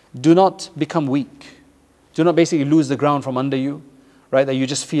 Do not become weak. Do not basically lose the ground from under you, right? That you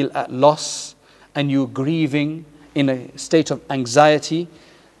just feel at loss and you're grieving in a state of anxiety,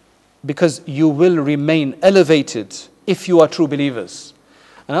 because you will remain elevated if you are true believers.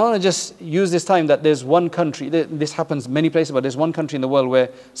 And I want to just use this time that there's one country, this happens many places, but there's one country in the world where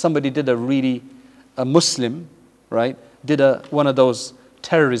somebody did a Muslim, right, did one of those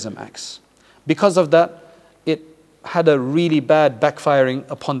terrorism acts. Because of that, it had a really bad backfiring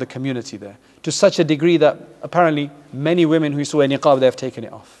upon the community there, to such a degree that apparently many women who used to wear niqab, they have taken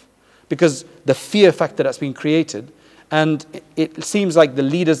it off. Because the fear factor that's been created, and it seems like the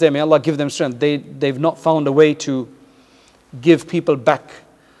leaders there, may Allah give them strength, they've not found a way to give people back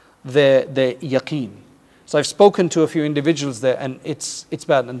their yaqeen. So I've spoken to a few individuals there, and it's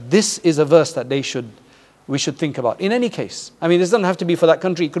bad. And this is a verse that we should think about. In any case, I mean, this doesn't have to be for that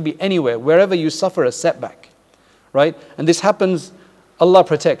country, it could be anywhere, wherever you suffer a setback, right? And this happens, Allah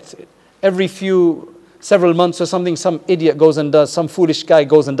protect. Every several months or something, some idiot goes and does, some foolish guy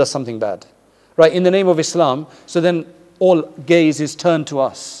goes and does something bad, right? In the name of Islam. So then all gaze is turned to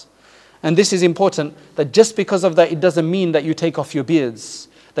us. And this is important, that just because of that, it doesn't mean that you take off your beards,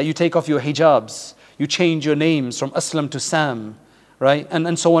 that you take off your hijabs, you change your names from Aslam to Sam, right?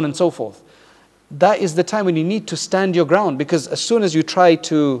 And so on and so forth. That is the time when you need to stand your ground, because as soon as you try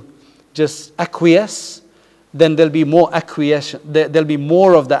to just acquiesce, then there'll be more acquiescence, there'll be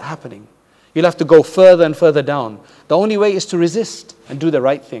more of that happening. You'll have to go further and further down. The only way is to resist and do the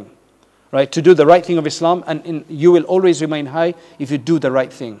right thing, right? To do the right thing of Islam, and you will always remain high if you do the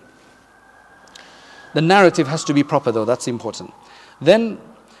right thing. The narrative has to be proper though, that's important. Then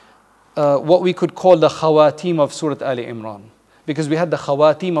what we could call the khawatim of Surah Ali Imran. Because we had the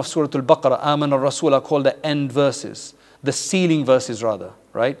khawatim of Surah Al-Baqarah, Aman al-Rasul, are called the end verses. The sealing verses rather,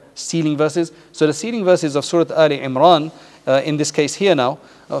 right? Sealing verses. So the sealing verses of Surah Ali Imran, in this case here now,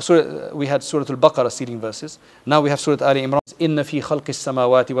 we had Surah Al-Baqarah sealing verses. Now we have Surah Ali Imran. Inna fi khalqis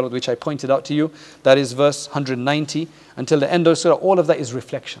samawati wal ard, which I pointed out to you. That is verse 190 until the end of Surah. All of that is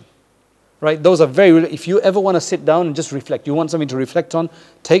reflection. Right? Those are if you ever want to sit down and just reflect, you want something to reflect on,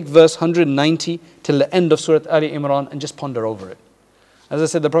 take verse 190 till the end of Surah Ali Imran and just ponder over it. As I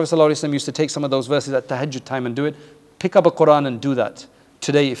said, the Prophet ﷺ used to take some of those verses at tahajjud time and do it. Pick up a Qur'an and do that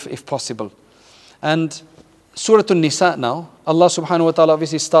today if possible. And Surah An-Nisa now, Allah subhanahu wa ta'ala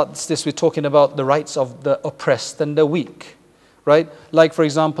obviously starts this with talking about the rights of the oppressed and the weak. Right? Like for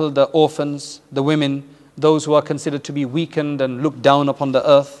example, the orphans, the women, those who are considered to be weakened and looked down upon the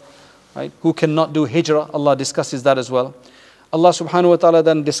earth. Right? Who cannot do hijrah, Allah discusses that as well. Allah subhanahu wa ta'ala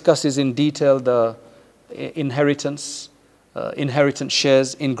then discusses in detail the inheritance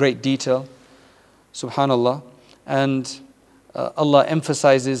shares in great detail. Subhanallah. And Allah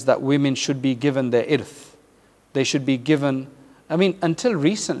emphasizes that women should be given their irth. They should be given, I mean, until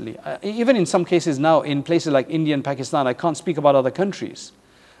recently, even in some cases now in places like India and Pakistan, I can't speak about other countries,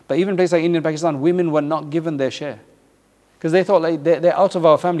 but even places like India and Pakistan, women were not given their share. Because they thought like they're out of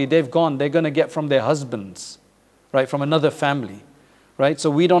our family, they've gone, they're going to get from their husbands, right, from another family, right?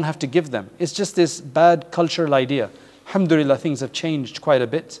 So we don't have to give them. It's just this bad cultural idea. Alhamdulillah, things have changed quite a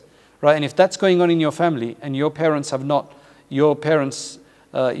bit, right? And if that's going on in your family and your parents have not, your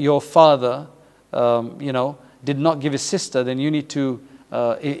father, did not give his sister, then you need to,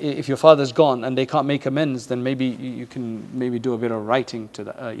 if your father's gone and they can't make amends, then maybe you can maybe do a bit of writing to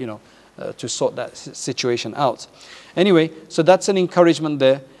that, to sort that situation out. Anyway, so that's an encouragement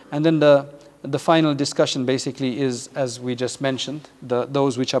there. And then the final discussion basically is, as we just mentioned,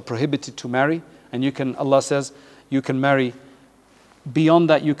 those which are prohibited to marry. And Allah says, you can marry, beyond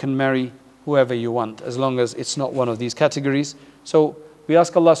that you can marry whoever you want, as long as it's not one of these categories. So we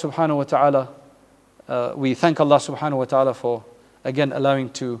ask Allah subhanahu wa ta'ala, we thank Allah subhanahu wa ta'ala for, again, allowing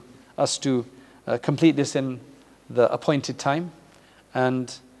us to complete this in the appointed time.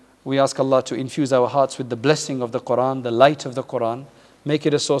 And we ask Allah to infuse our hearts with the blessing of the Qur'an, the light of the Qur'an, make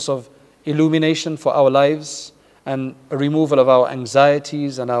it a source of illumination for our lives and a removal of our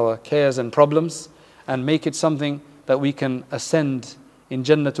anxieties and our cares and problems, and make it something that we can ascend in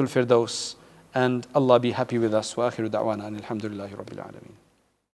Jannatul Firdaus and Allah be happy with us. Wa akhiru da'wana alhamdulillahi rabbil alameen.